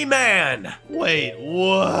TV Man. Wait,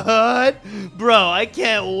 what? Bro, I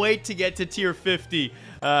can't wait to get to tier 50.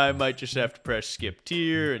 I might just have to press skip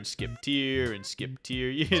tier and skip tier and skip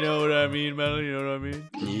tier. You know what I mean, Melon? You know what I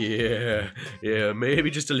mean? Yeah,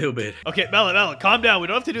 maybe just a little bit. Okay, Melon, calm down. We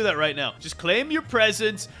don't have to do that right now. Just claim your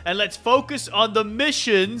presents and let's focus on the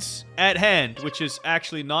missions at hand, which is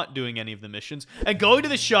actually not doing any of the missions, and going to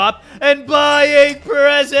the shop and buying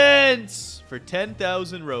presents for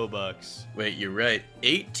 10,000 Robux. Wait, you're right.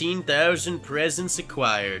 18,000 presents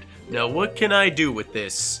acquired. Now, what can I do with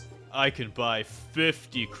this? I can buy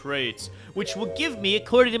 50 crates, which will give me,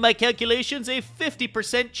 according to my calculations, a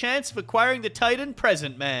 50% chance of acquiring the Titan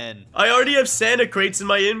Present Man. I already have Santa crates in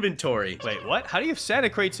my inventory. Wait, what? How do you have Santa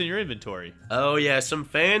crates in your inventory? Oh yeah, some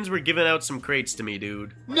fans were giving out some crates to me,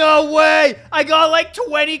 dude. No way! I got like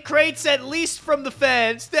 20 crates at least from the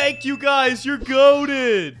fans. Thank you guys, you're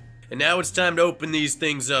goated. And now it's time to open these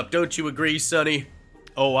things up. Don't you agree, Sonny?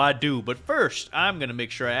 Oh, I do, but first, I'm gonna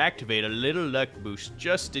make sure I activate a little luck boost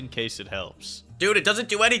just in case it helps. Dude, it doesn't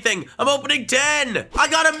do anything. I'm opening 10. I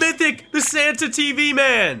got a mythic, the Santa TV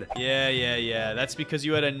Man. Yeah. That's because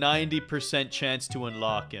you had a 90% chance to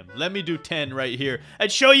unlock him. Let me do 10 right here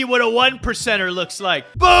and show you what a 1%er looks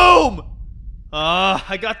like. Boom!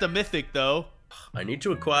 I got the mythic, though. I need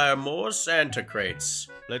to acquire more Santa crates.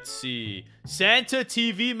 Let's see. Santa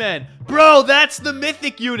TV Man. Bro, that's the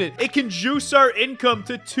mythic unit. It can juice our income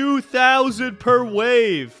to 2,000 per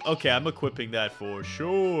wave. Okay, I'm equipping that for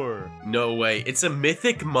sure. No way. It's a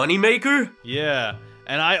mythic moneymaker? Yeah.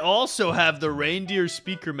 And I also have the Reindeer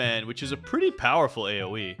Speaker Man, which is a pretty powerful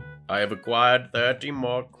AoE. I have acquired 30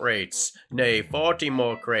 more crates. Nay, 40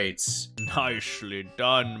 more crates. Nicely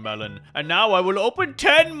done, Melon. And now I will open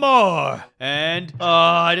 10 more. And,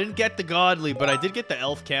 I didn't get the godly, but I did get the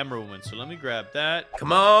elf camera woman. So let me grab that.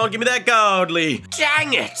 Come on, give me that godly.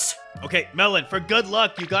 Dang it! Okay, Melon, for good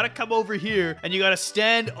luck, you gotta come over here and you gotta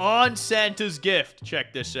stand on Santa's gift.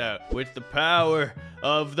 Check this out. With the power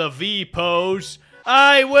of the V pose,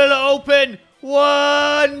 I will open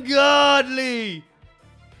one godly.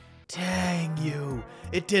 Dang you.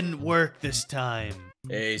 It didn't work this time.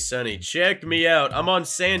 Hey, Sonny, check me out. I'm on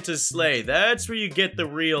Santa's sleigh. That's where you get the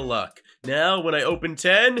real luck. Now, when I open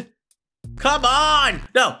 10... Come on!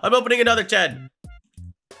 No, I'm opening another 10.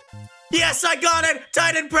 Yes, I got it!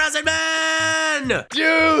 Titan Present Man!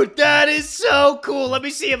 Dude, that is so cool. Let me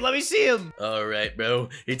see him. Let me see him. Alright, bro.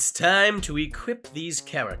 It's time to equip these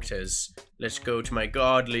characters. Let's go to my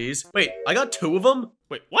godlies. Wait, I got 2 of them?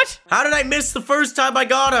 Wait, what? How did I miss the first time I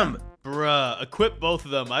got them? Bruh, equip both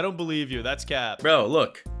of them. I don't believe you. That's cap. Bro,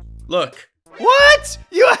 look. Look. What?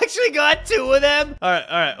 You actually got 2 of them?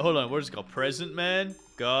 Alright, hold on. What's it called? Present Man?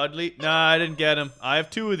 Godly? Nah, I didn't get him. I have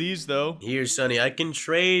 2 of these, though. Here, Sonny, I can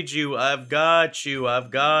trade you. I've got you.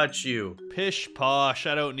 I've got you. Pish posh.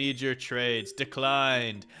 I don't need your trades.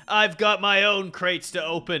 Declined. I've got my own crates to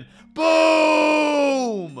open.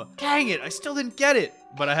 Boom! Dang it, I still didn't get it.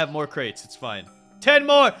 But I have more crates. It's fine. 10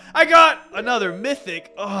 more. I got another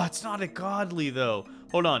mythic. Oh, it's not a godly, though.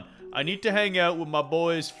 Hold on. I need to hang out with my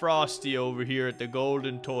boys Frosty over here at the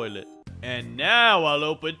golden toilet. And now I'll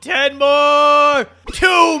open 10 more! 2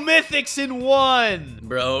 mythics in 1!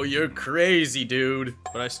 Bro, you're crazy, dude.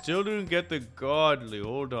 But I still didn't get the godly.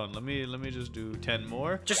 Hold on, let me just do 10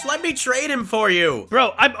 more. Just let me trade him for you.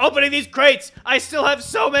 Bro, I'm opening these crates! I still have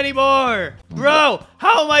so many more! Bro,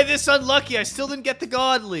 how am I this unlucky? I still didn't get the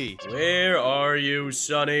godly. Where are you,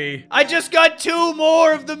 Sonny? I just got 2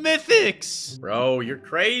 more of the mythics! Bro, you're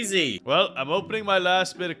crazy. Well, I'm opening my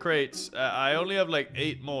last bit of crates. I only have like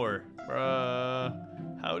 8 more.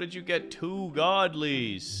 Bruh, how did you get 2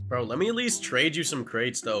 godlies? Bro, let me at least trade you some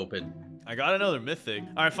crates to open. I got another mythic.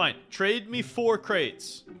 Alright, fine. Trade me 4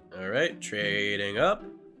 crates. Alright, trading up.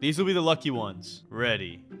 These will be the lucky ones.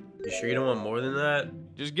 Ready. You sure you don't want more than that?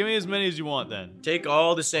 Just give me as many as you want then. Take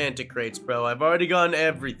all the Santa crates, bro. I've already gotten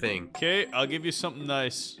everything. Okay, I'll give you something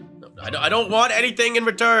nice. No, I don't want anything in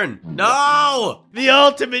return. No! The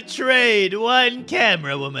ultimate trade, 1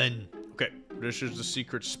 camera woman. Okay, this is the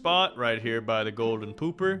secret spot right here by the golden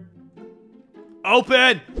pooper.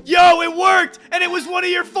 Open! Yo, it worked! And it was one of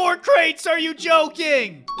your 4 crates! Are you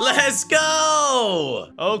joking? Let's go!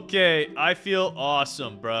 Okay, I feel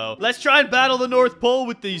awesome, bro. Let's try and battle the North Pole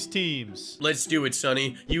with these teams. Let's do it,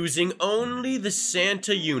 Sonny. Using only the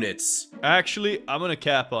Santa units. Actually, I'm gonna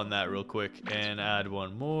cap on that real quick and add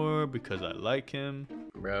 1 more because I like him.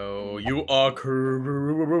 Bro, you are cringe.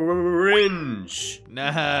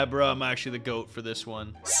 Nah, bro, I'm actually the GOAT for this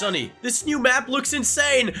one. Sonny, this new map looks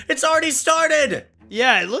insane. It's already started.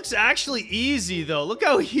 Yeah, it looks actually easy, though. Look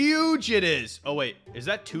how huge it is. Oh, wait. Is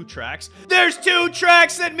that 2 tracks? There's 2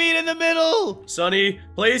 tracks that meet in the middle. Sonny,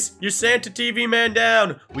 place your Santa TV man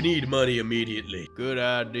down. We need money immediately. Good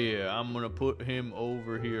idea. I'm gonna put him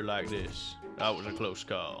over here like this. That was a close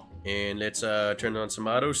call. And let's turn on some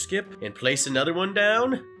auto skip and place another one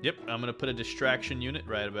down. Yep, I'm gonna put a distraction unit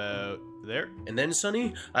right about there. And then,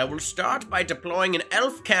 Sonny, I will start by deploying an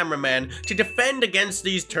elf cameraman to defend against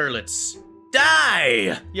these turlets.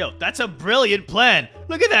 Die! Yo, that's a brilliant plan.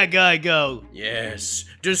 Look at that guy go. Yes,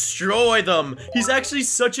 destroy them. He's actually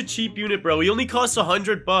such a cheap unit, bro. He only costs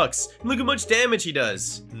 $100. And look how much damage he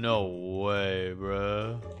does. No way,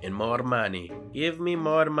 bro. And more money. Give me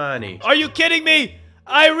more money. Are you kidding me?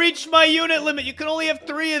 I reached my unit limit. You can only have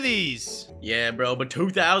 3 of these. Yeah, bro, but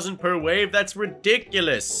 2,000 per wave? That's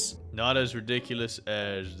ridiculous. Not as ridiculous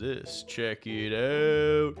as this. Check it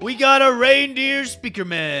out. We got a reindeer speaker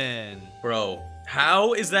man. Bro,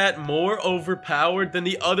 how is that more overpowered than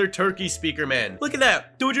the other turkey speaker man? Look at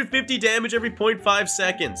that. 250 damage every 0.5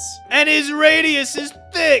 seconds. And his radius is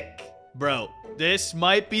thick. Bro, this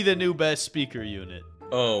might be the new best speaker unit.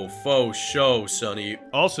 Oh, faux show, Sonny.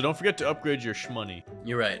 Also, don't forget to upgrade your shmoney.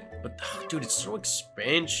 You're right. But, dude, it's so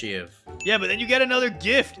expensive. Yeah, but then you get another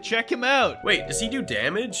gift. Check him out. Wait, does he do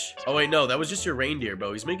damage? Oh, wait, no. That was just your reindeer,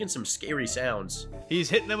 bro. He's making some scary sounds. He's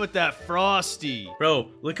hitting them with that Frosty. Bro,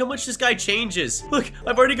 look how much this guy changes. Look,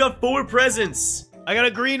 I've already got 4 presents. I got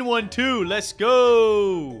a green one too. Let's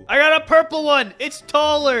go. I got a purple one. It's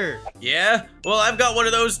taller. Yeah? Well, I've got one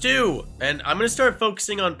of those too. And I'm gonna start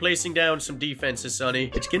focusing on placing down some defenses,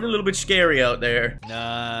 Sonny. It's getting a little bit scary out there.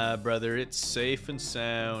 Nah, brother. It's safe and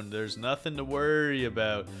sound. There's nothing to worry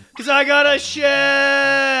about. Because I got a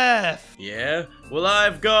chef. Yeah? Well,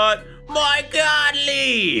 I've got my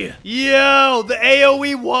godly. Yo, the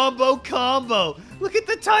AoE Wombo combo. Look at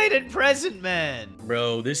the Titan Present Man.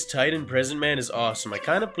 Bro, this Titan Present Man is awesome. I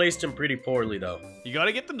kind of placed him pretty poorly, though. You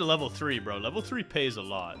gotta get them to level 3, bro. Level 3 pays a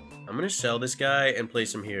lot. I'm gonna sell this guy and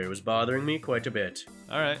place him here. It was bothering me quite a bit.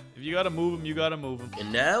 Alright, if you gotta move him, you gotta move him.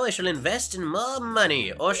 And now I shall invest in more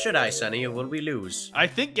money. Or should I, Sonny, or will we lose? I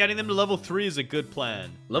think getting them to level 3 is a good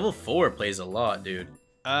plan. Level 4 plays a lot, dude.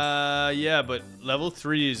 Yeah, but level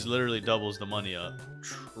 3 is literally doubles the money up.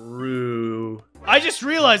 True. I just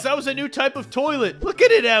realized that was a new type of toilet. Look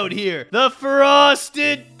at it out here. The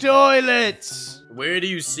frosted toilets. Where do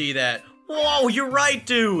you see that? Whoa, you're right,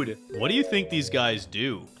 dude. What do you think these guys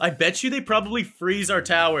do? I bet you they probably freeze our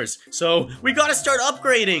towers. So we gotta start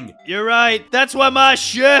upgrading. You're right. That's why my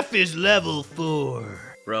chef is level 4.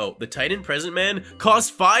 Bro, the Titan Present Man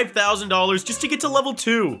costs $5,000 just to get to level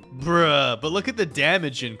 2. Bruh, but look at the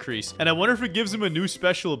damage increase. And I wonder if it gives him a new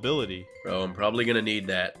special ability. Bro, I'm probably gonna need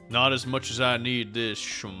that. Not as much as I need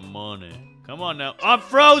this money. Come on now. I'm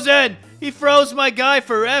frozen! He froze my guy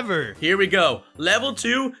forever. Here we go. Level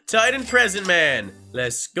 2, Titan Present Man.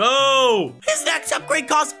 Let's go! His next upgrade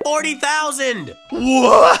costs $40,000!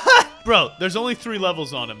 What? Bro, there's only 3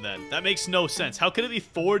 levels on him then. That makes no sense. How could it be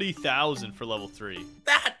 40,000 for level 3?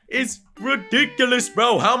 That is ridiculous,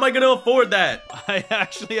 bro. How am I gonna afford that? I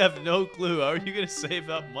actually have no clue. How are you gonna save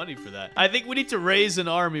up money for that? I think we need to raise an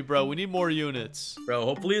army, bro. We need more units. Bro,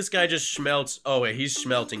 hopefully this guy just schmelts. Oh, wait, he's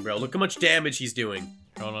schmelting, bro. Look how much damage he's doing.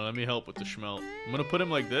 Hold on, let me help with the schmelt. I'm gonna put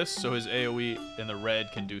him like this so his AoE in the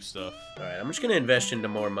red can do stuff. Alright, I'm just gonna invest into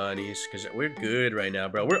more monies because we're good right now,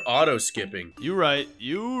 bro. We're auto-skipping. You right.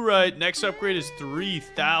 You right. Next upgrade is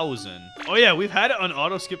 3,000. Oh yeah, we've had it on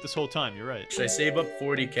auto-skip this whole time. You're right. Should I save up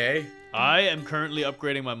 40K? I am currently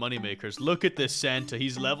upgrading my moneymakers. Look at this Santa.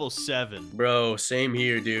 He's level 7. Bro, same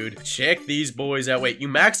here, dude. Check these boys out. Wait, you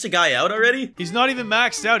maxed a guy out already? He's not even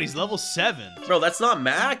maxed out. He's level 7. Bro, that's not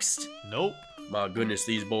maxed? Nope. My goodness,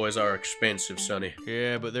 these boys are expensive, Sonny.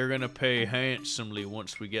 Yeah, but they're gonna pay handsomely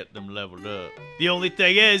once we get them leveled up. The only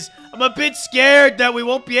thing is, I'm a bit scared that we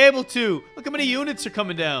won't be able to. Look how many units are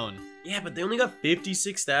coming down. Yeah, but they only got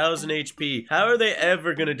 56,000 HP. How are they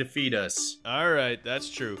ever gonna defeat us? Alright, that's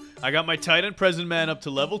true. I got my Titan Present Man up to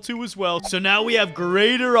level 2 as well. So now we have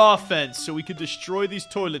greater offense, so we can destroy these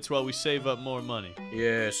toilets while we save up more money.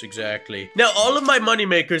 Yes, exactly. Now, all of my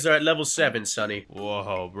moneymakers are at level 7, Sonny.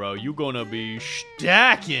 Whoa, bro, you gonna be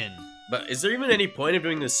stacking. But is there even any point of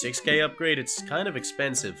doing the 6K upgrade? It's kind of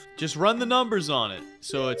expensive. Just run the numbers on it.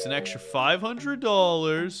 So it's an extra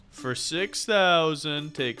 $500 for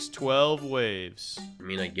 6,000, takes 12 waves. I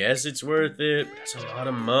mean, I guess it's worth it, but that's a lot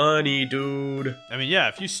of money, dude. I mean, yeah,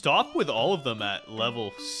 if you stop with all of them at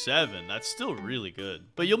level 7, that's still really good.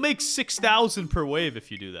 But you'll make 6,000 per wave if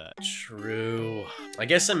you do that. True. I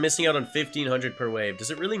guess I'm missing out on 1,500 per wave. Does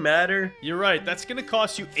it really matter? You're right. That's gonna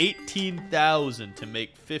cost you 18,000 to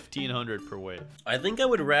make 1,500 per wave. I think I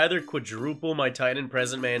would rather quadruple my Titan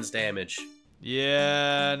Present Man's damage.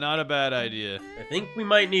 Yeah, not a bad idea. I think we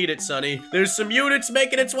might need it, Sonny. There's some units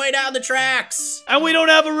making its way down the tracks. And we don't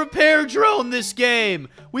have a repair drone this game.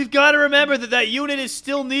 We've got to remember that that unit is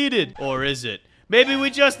still needed. Or is it? Maybe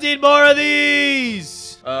we just need more of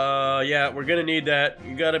these. Yeah, we're gonna need that.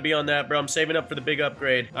 You gotta be on that, bro. I'm saving up for the big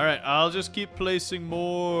upgrade. All right, I'll just keep placing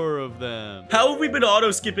more of them. How have we been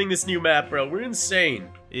auto-skipping this new map, bro? We're insane.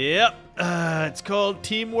 Yep. It's called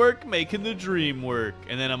teamwork making the dream work.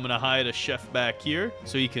 And then I'm gonna hide a chef back here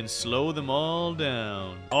so he can slow them all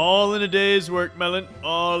down. All in a day's work, Melon.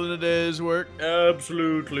 All in a day's work.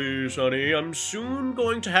 Absolutely, Sonny. I'm soon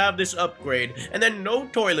going to have this upgrade, and then no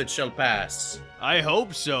toilet shall pass. I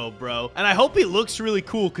hope so, bro. And I hope he looks really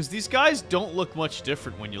cool, because these guys don't look much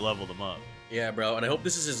different when you level them up. Yeah, bro, and I hope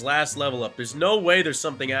this is his last level up. There's no way there's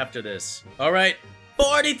something after this. All right.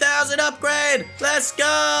 40,000 upgrade! Let's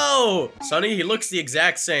go! Sonny, he looks the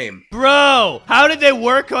exact same. Bro, how did they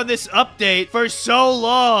work on this update for so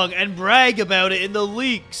long and brag about it in the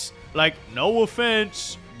leaks? Like, no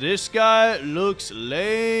offense, this guy looks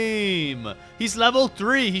lame. He's level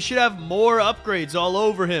 3. He should have more upgrades all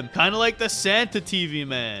over him. Kind of like the Santa TV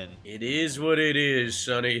man. It is what it is,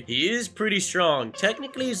 Sonny. He is pretty strong.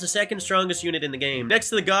 Technically, he's the second strongest unit in the game, next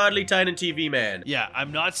to the godly Titan TV man. Yeah,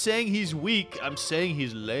 I'm not saying he's weak. I'm saying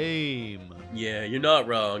he's lame. Yeah, you're not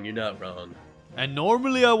wrong. You're not wrong. And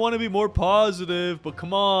normally I want to be more positive, but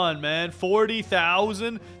come on, man.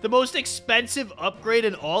 40,000? The most expensive upgrade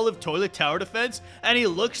in all of Toilet Tower Defense, and he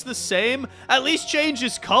looks the same? At least change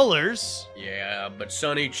his colors. Yeah, but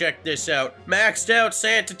Sonny, check this out. Maxed out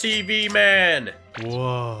Santa TV man.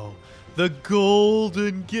 Whoa. The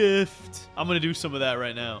golden gift. I'm going to do some of that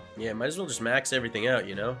right now. Yeah, might as well just max everything out,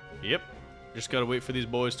 you know? Yep. Just gotta wait for these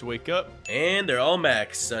boys to wake up. And they're all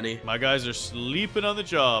max, Sonny. My guys are sleeping on the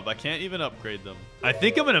job. I can't even upgrade them. I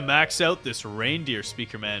think I'm gonna max out this reindeer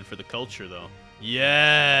speaker man for the culture, though.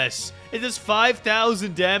 Yes! It does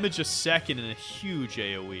 5,000 damage a second and a huge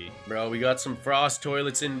AoE. Bro, we got some frost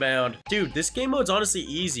toilets inbound. Dude, this game mode's honestly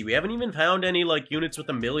easy. We haven't even found any, like, units with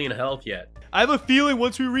 1,000,000 health yet. I have a feeling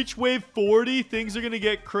once we reach wave 40, things are gonna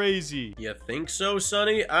get crazy. You think so,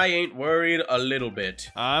 Sonny? I ain't worried a little bit.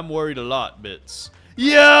 I'm worried a lot, Bits.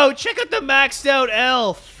 Yo, check out the maxed out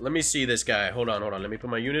elf. Let me see this guy. Hold on. Let me put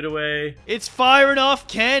my unit away. It's firing off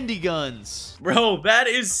candy guns. Bro, that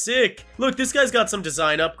is sick. Look, this guy's got some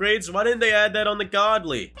design upgrades. Why didn't they add that on the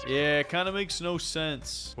godly? Yeah, it kind of makes no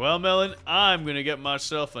sense. Well, Melon, I'm gonna get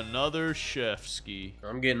myself another chef ski.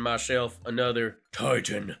 I'm getting myself another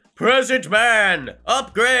Titan Present Man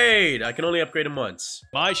upgrade. I can only upgrade him once.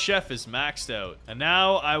 My chef is maxed out. And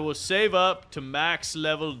now I will save up to max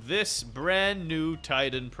level this brand new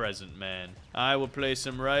Titan Present Man. I will place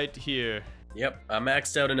him right here. Yep, I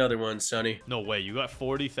maxed out another one, Sonny. No way, you got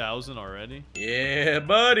 40,000 already? Yeah,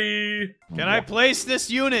 buddy. Can I place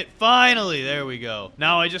this unit? Finally, there we go.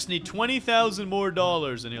 Now I just need 20,000 more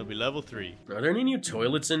dollars and he'll be level 3. Are there any new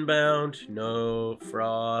toilets inbound? No,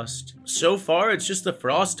 frost. So far, it's just the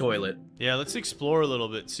frost toilet. Yeah, let's explore a little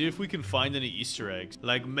bit. See if we can find any Easter eggs.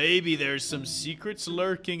 Like maybe there's some secrets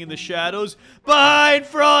lurking in the shadows behind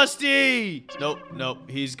Frosty! Nope,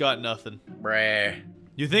 he's got nothing. Bruh.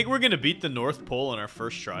 You think we're gonna beat the North Pole on our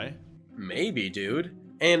first try? Maybe, dude.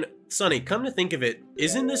 And, Sonny, come to think of it,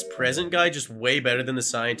 isn't this present guy just way better than the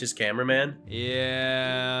scientist cameraman?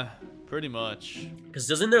 Yeah, pretty much. Because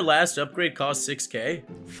doesn't their last upgrade cost 6K?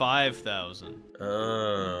 5,000.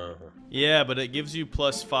 Oh. Yeah, but it gives you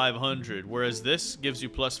plus 500, whereas this gives you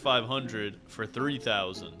plus 500 for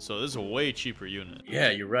 3,000. So this is a way cheaper unit.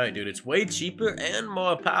 Yeah, you're right, dude. It's way cheaper and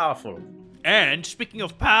more powerful. And speaking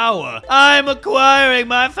of power, I'm acquiring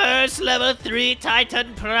my first level 3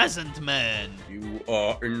 Titan Present Man. You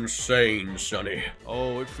are insane, Sonny.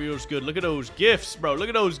 Oh, it feels good. Look at those gifts, bro. Look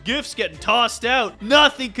at those gifts getting tossed out.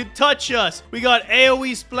 Nothing could touch us. We got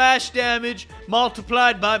AoE splash damage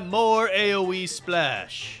multiplied by more AoE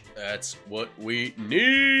splash. That's what we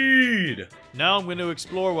need. Now I'm going to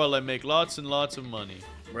explore while I make lots and lots of money.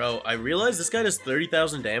 Bro, I realize this guy does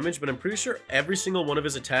 30,000 damage, but I'm pretty sure every single one of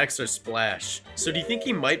his attacks are splash. So do you think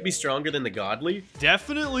he might be stronger than the godly?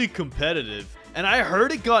 Definitely competitive. And I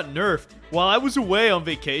heard it got nerfed. While I was away on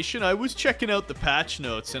vacation, I was checking out the patch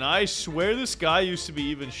notes, and I swear this guy used to be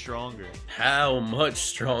even stronger. How much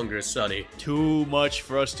stronger, Sonny? Too much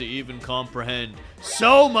for us to even comprehend.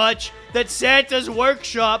 So much that Santa's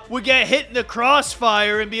workshop would get hit in the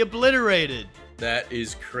crossfire and be obliterated. That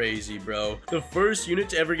is crazy, bro. The first unit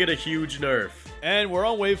to ever get a huge nerf. And we're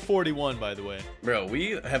on wave 41, by the way. Bro,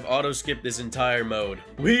 we have auto-skipped this entire mode.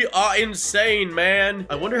 We are insane, man.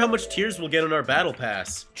 I wonder how much tiers we'll get on our battle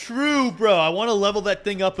pass. True, bro. I want to level that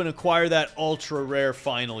thing up and acquire that ultra rare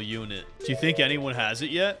final unit. Do you think anyone has it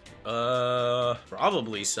yet?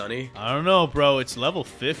 Probably, Sonny. I don't know, bro. It's level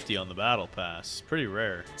 50 on the battle pass. Pretty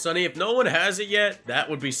rare. Sonny, if no one has it yet, that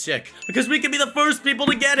would be sick. Because we could be the first people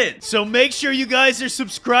to get it. So make sure you guys are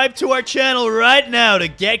subscribed to our channel right now to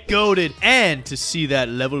get goated and to see that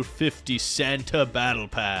level 50 Santa battle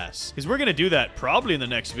pass. Because we're going to do that probably in the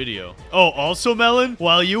next video. Oh, also, Melon,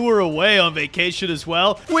 while you were away on vacation as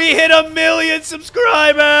well, we hit 1 million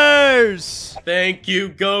subscribers! Thank you,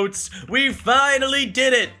 goats. We finally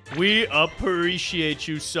did it. We appreciate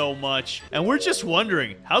you so much. And we're just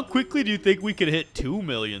wondering, how quickly do you think we could hit 2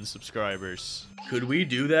 million subscribers? Could we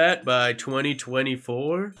do that by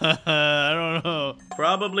 2024? I don't know.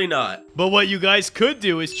 Probably not. But what you guys could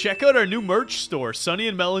do is check out our new merch store,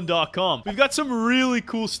 sunnyandmelon.com. We've got some really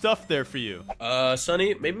cool stuff there for you.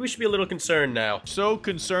 Sonny, maybe we should be a little concerned now. So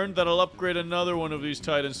concerned that I'll upgrade another one of these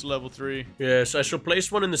Titans to level 3. Yes, I shall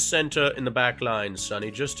place one in the center in the back line,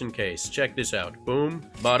 Sonny, just in case. Check this out. Boom,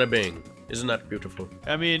 bada bing. Isn't that beautiful?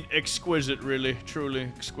 I mean, exquisite, really. Truly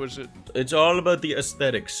exquisite. It's all about the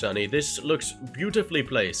aesthetics, Sonny. This looks beautifully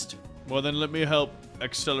placed. Well, then let me help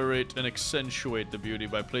accelerate and accentuate the beauty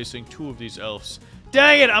by placing 2 of these elves.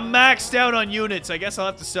 Dang it, I'm maxed out on units. I guess I'll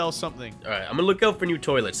have to sell something. All right, I'm gonna look out for new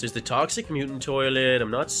toilets. There's the toxic mutant toilet.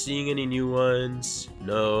 I'm not seeing any new ones.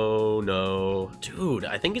 No. Dude,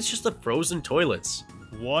 I think it's just the frozen toilets.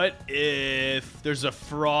 What if there's a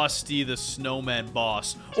Frosty the Snowman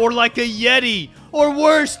boss? Or like a Yeti? Or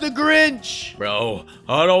worse, the Grinch? Bro,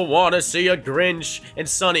 I don't want to see a Grinch. And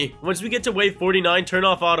Sonny, once we get to wave 49, turn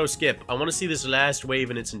off auto skip. I want to see this last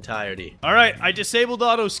wave in its entirety. All right, I disabled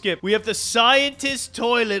auto skip. We have the scientist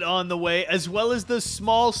toilet on the way, as well as the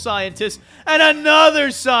small scientist and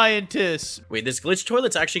another scientist. Wait, this glitch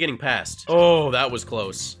toilet's actually getting passed. Oh, that was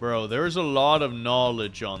close. Bro, there's a lot of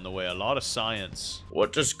knowledge on the way, a lot of science.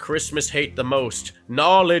 What does Christmas hate the most?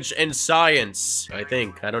 Knowledge and science. I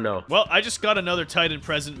think. I don't know. Well, I just got another Titan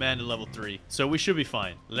Present Man to level 3, so we should be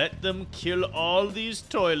fine. Let them kill all these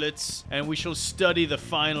toilets, and we shall study the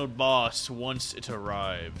final boss once it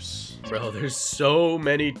arrives. Bro, there's so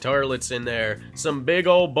many toilets in there. Some big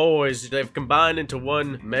old boys. They've combined into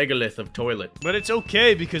one megalith of toilet. But it's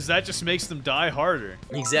okay, because that just makes them die harder.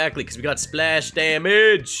 Exactly, because we got splash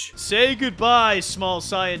damage. Say goodbye, small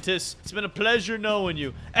scientist. It's been a pleasure knowing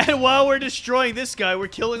you. And while we're destroying this guy, we're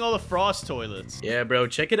killing all the frost toilets. Yeah, bro,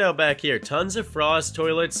 check it out back here. Tons of frost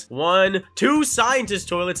toilets. 1, 2 scientist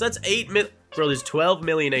toilets. That's 8 mil. Bro, there's 12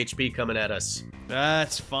 million HP coming at us.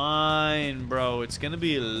 That's fine, bro. It's gonna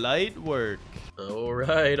be light work. All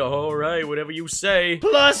right, whatever you say.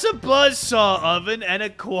 Plus a buzzsaw oven and a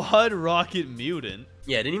quad rocket mutant.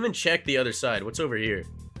 Yeah, I didn't even check the other side. What's over here?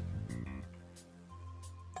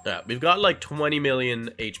 We've got like 20 million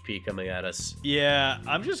HP coming at us. Yeah,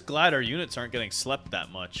 I'm just glad our units aren't getting slept that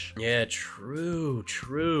much. Yeah, true.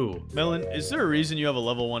 Melon, is there a reason you have a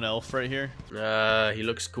level 1 elf right here? He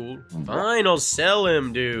looks cool. Fine, I'll sell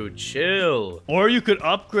him, dude. Chill. Or you could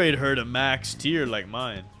upgrade her to max tier like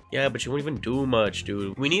mine. Yeah, but she won't even do much,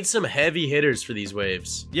 dude. We need some heavy hitters for these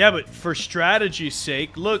waves. Yeah, but for strategy's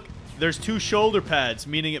sake, look, there's 2 shoulder pads,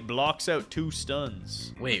 meaning it blocks out 2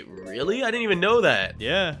 stuns. Wait, really? I didn't even know that.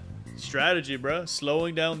 Yeah, strategy, bruh.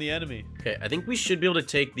 Slowing down the enemy. Okay, I think we should be able to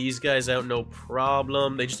take these guys out, no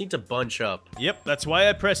problem. They just need to bunch up. Yep, that's why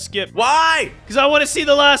I pressed skip. Why? Because I want to see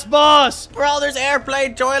the last boss. Bro, there's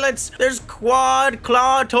airplane toilets. There's quad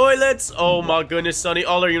claw toilets. Oh my goodness, Sonny.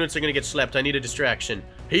 All our units are gonna get slept. I need a distraction.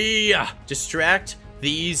 Distract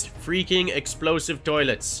these freaking explosive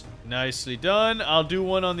toilets. Nicely done. I'll do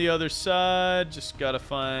one on the other side. Just gotta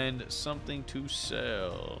find something to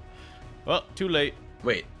sell. Well, too late.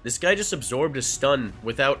 Wait, this guy just absorbed a stun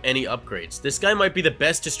without any upgrades. This guy might be the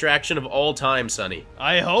best distraction of all time, Sonny.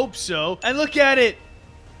 I hope so. And look at it.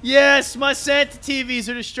 Yes, my Santa TVs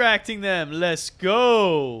are distracting them. Let's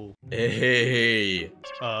go. Hey.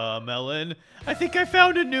 Melon, I think I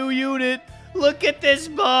found a new unit. Look at this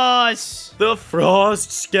boss. The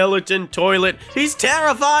Frost Skeleton Toilet. He's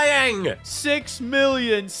terrifying.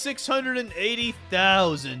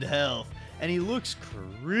 6,680,000 health. And he looks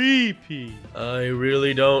creepy. I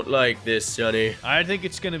really don't like this, Sonny. I think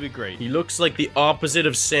it's gonna be great. He looks like the opposite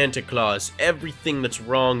of Santa Claus. Everything that's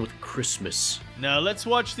wrong with Christmas. Now let's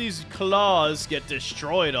watch these claws get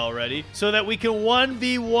destroyed already so that we can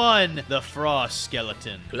 1v1 the Frost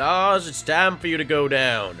Skeleton. Claus, it's time for you to go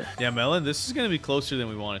down. Yeah, Melon, this is gonna be closer than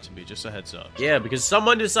we want it to be. Just a heads up. Yeah, because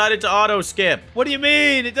someone decided to auto skip. What do you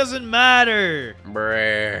mean? It doesn't matter.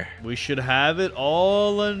 Brr. We should have it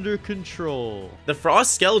all under control. The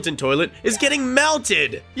Frost Skeleton Toilet is getting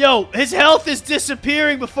melted. Yo, his health is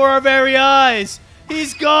disappearing before our very eyes.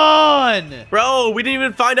 He's gone! Bro, we didn't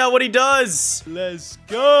even find out what he does. Let's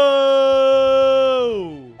go!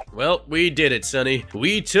 Well, we did it, Sonny.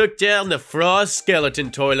 We took down the Frost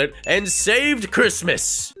Skeleton Toilet and saved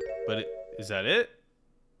Christmas. But is that it?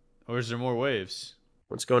 Or is there more waves?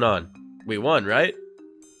 What's going on? We won, right?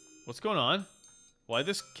 What's going on? Why'd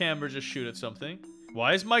this camera just shoot at something?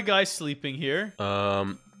 Why is my guy sleeping here?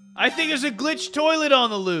 I think there's a glitched toilet on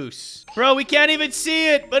the loose. Bro, we can't even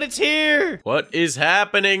see it, but it's here. What is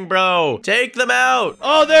happening, bro? Take them out.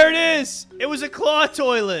 Oh, there it is. It was a claw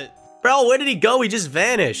toilet. Bro, where did he go? He just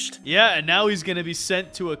vanished. Yeah, and now he's gonna be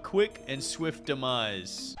sent to a quick and swift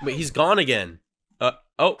demise. Wait, he's gone again.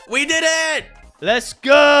 Oh, we did it! Let's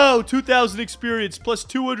go! 2,000 experience plus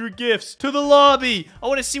 200 gifts to the lobby. I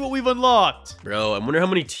want to see what we've unlocked. Bro, I wonder how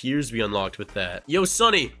many tiers we unlocked with that. Yo,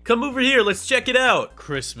 Sonny, come over here. Let's check it out.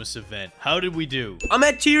 Christmas event. How did we do? I'm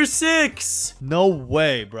at tier 6. No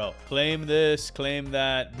way, bro. Claim this, claim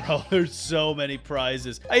that. Bro, there's so many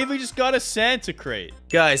prizes. I even just got a Santa crate.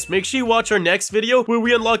 Guys, make sure you watch our next video where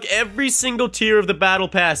we unlock every single tier of the battle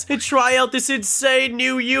pass and try out this insane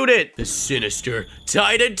new unit, the sinister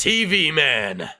Titan TV Man.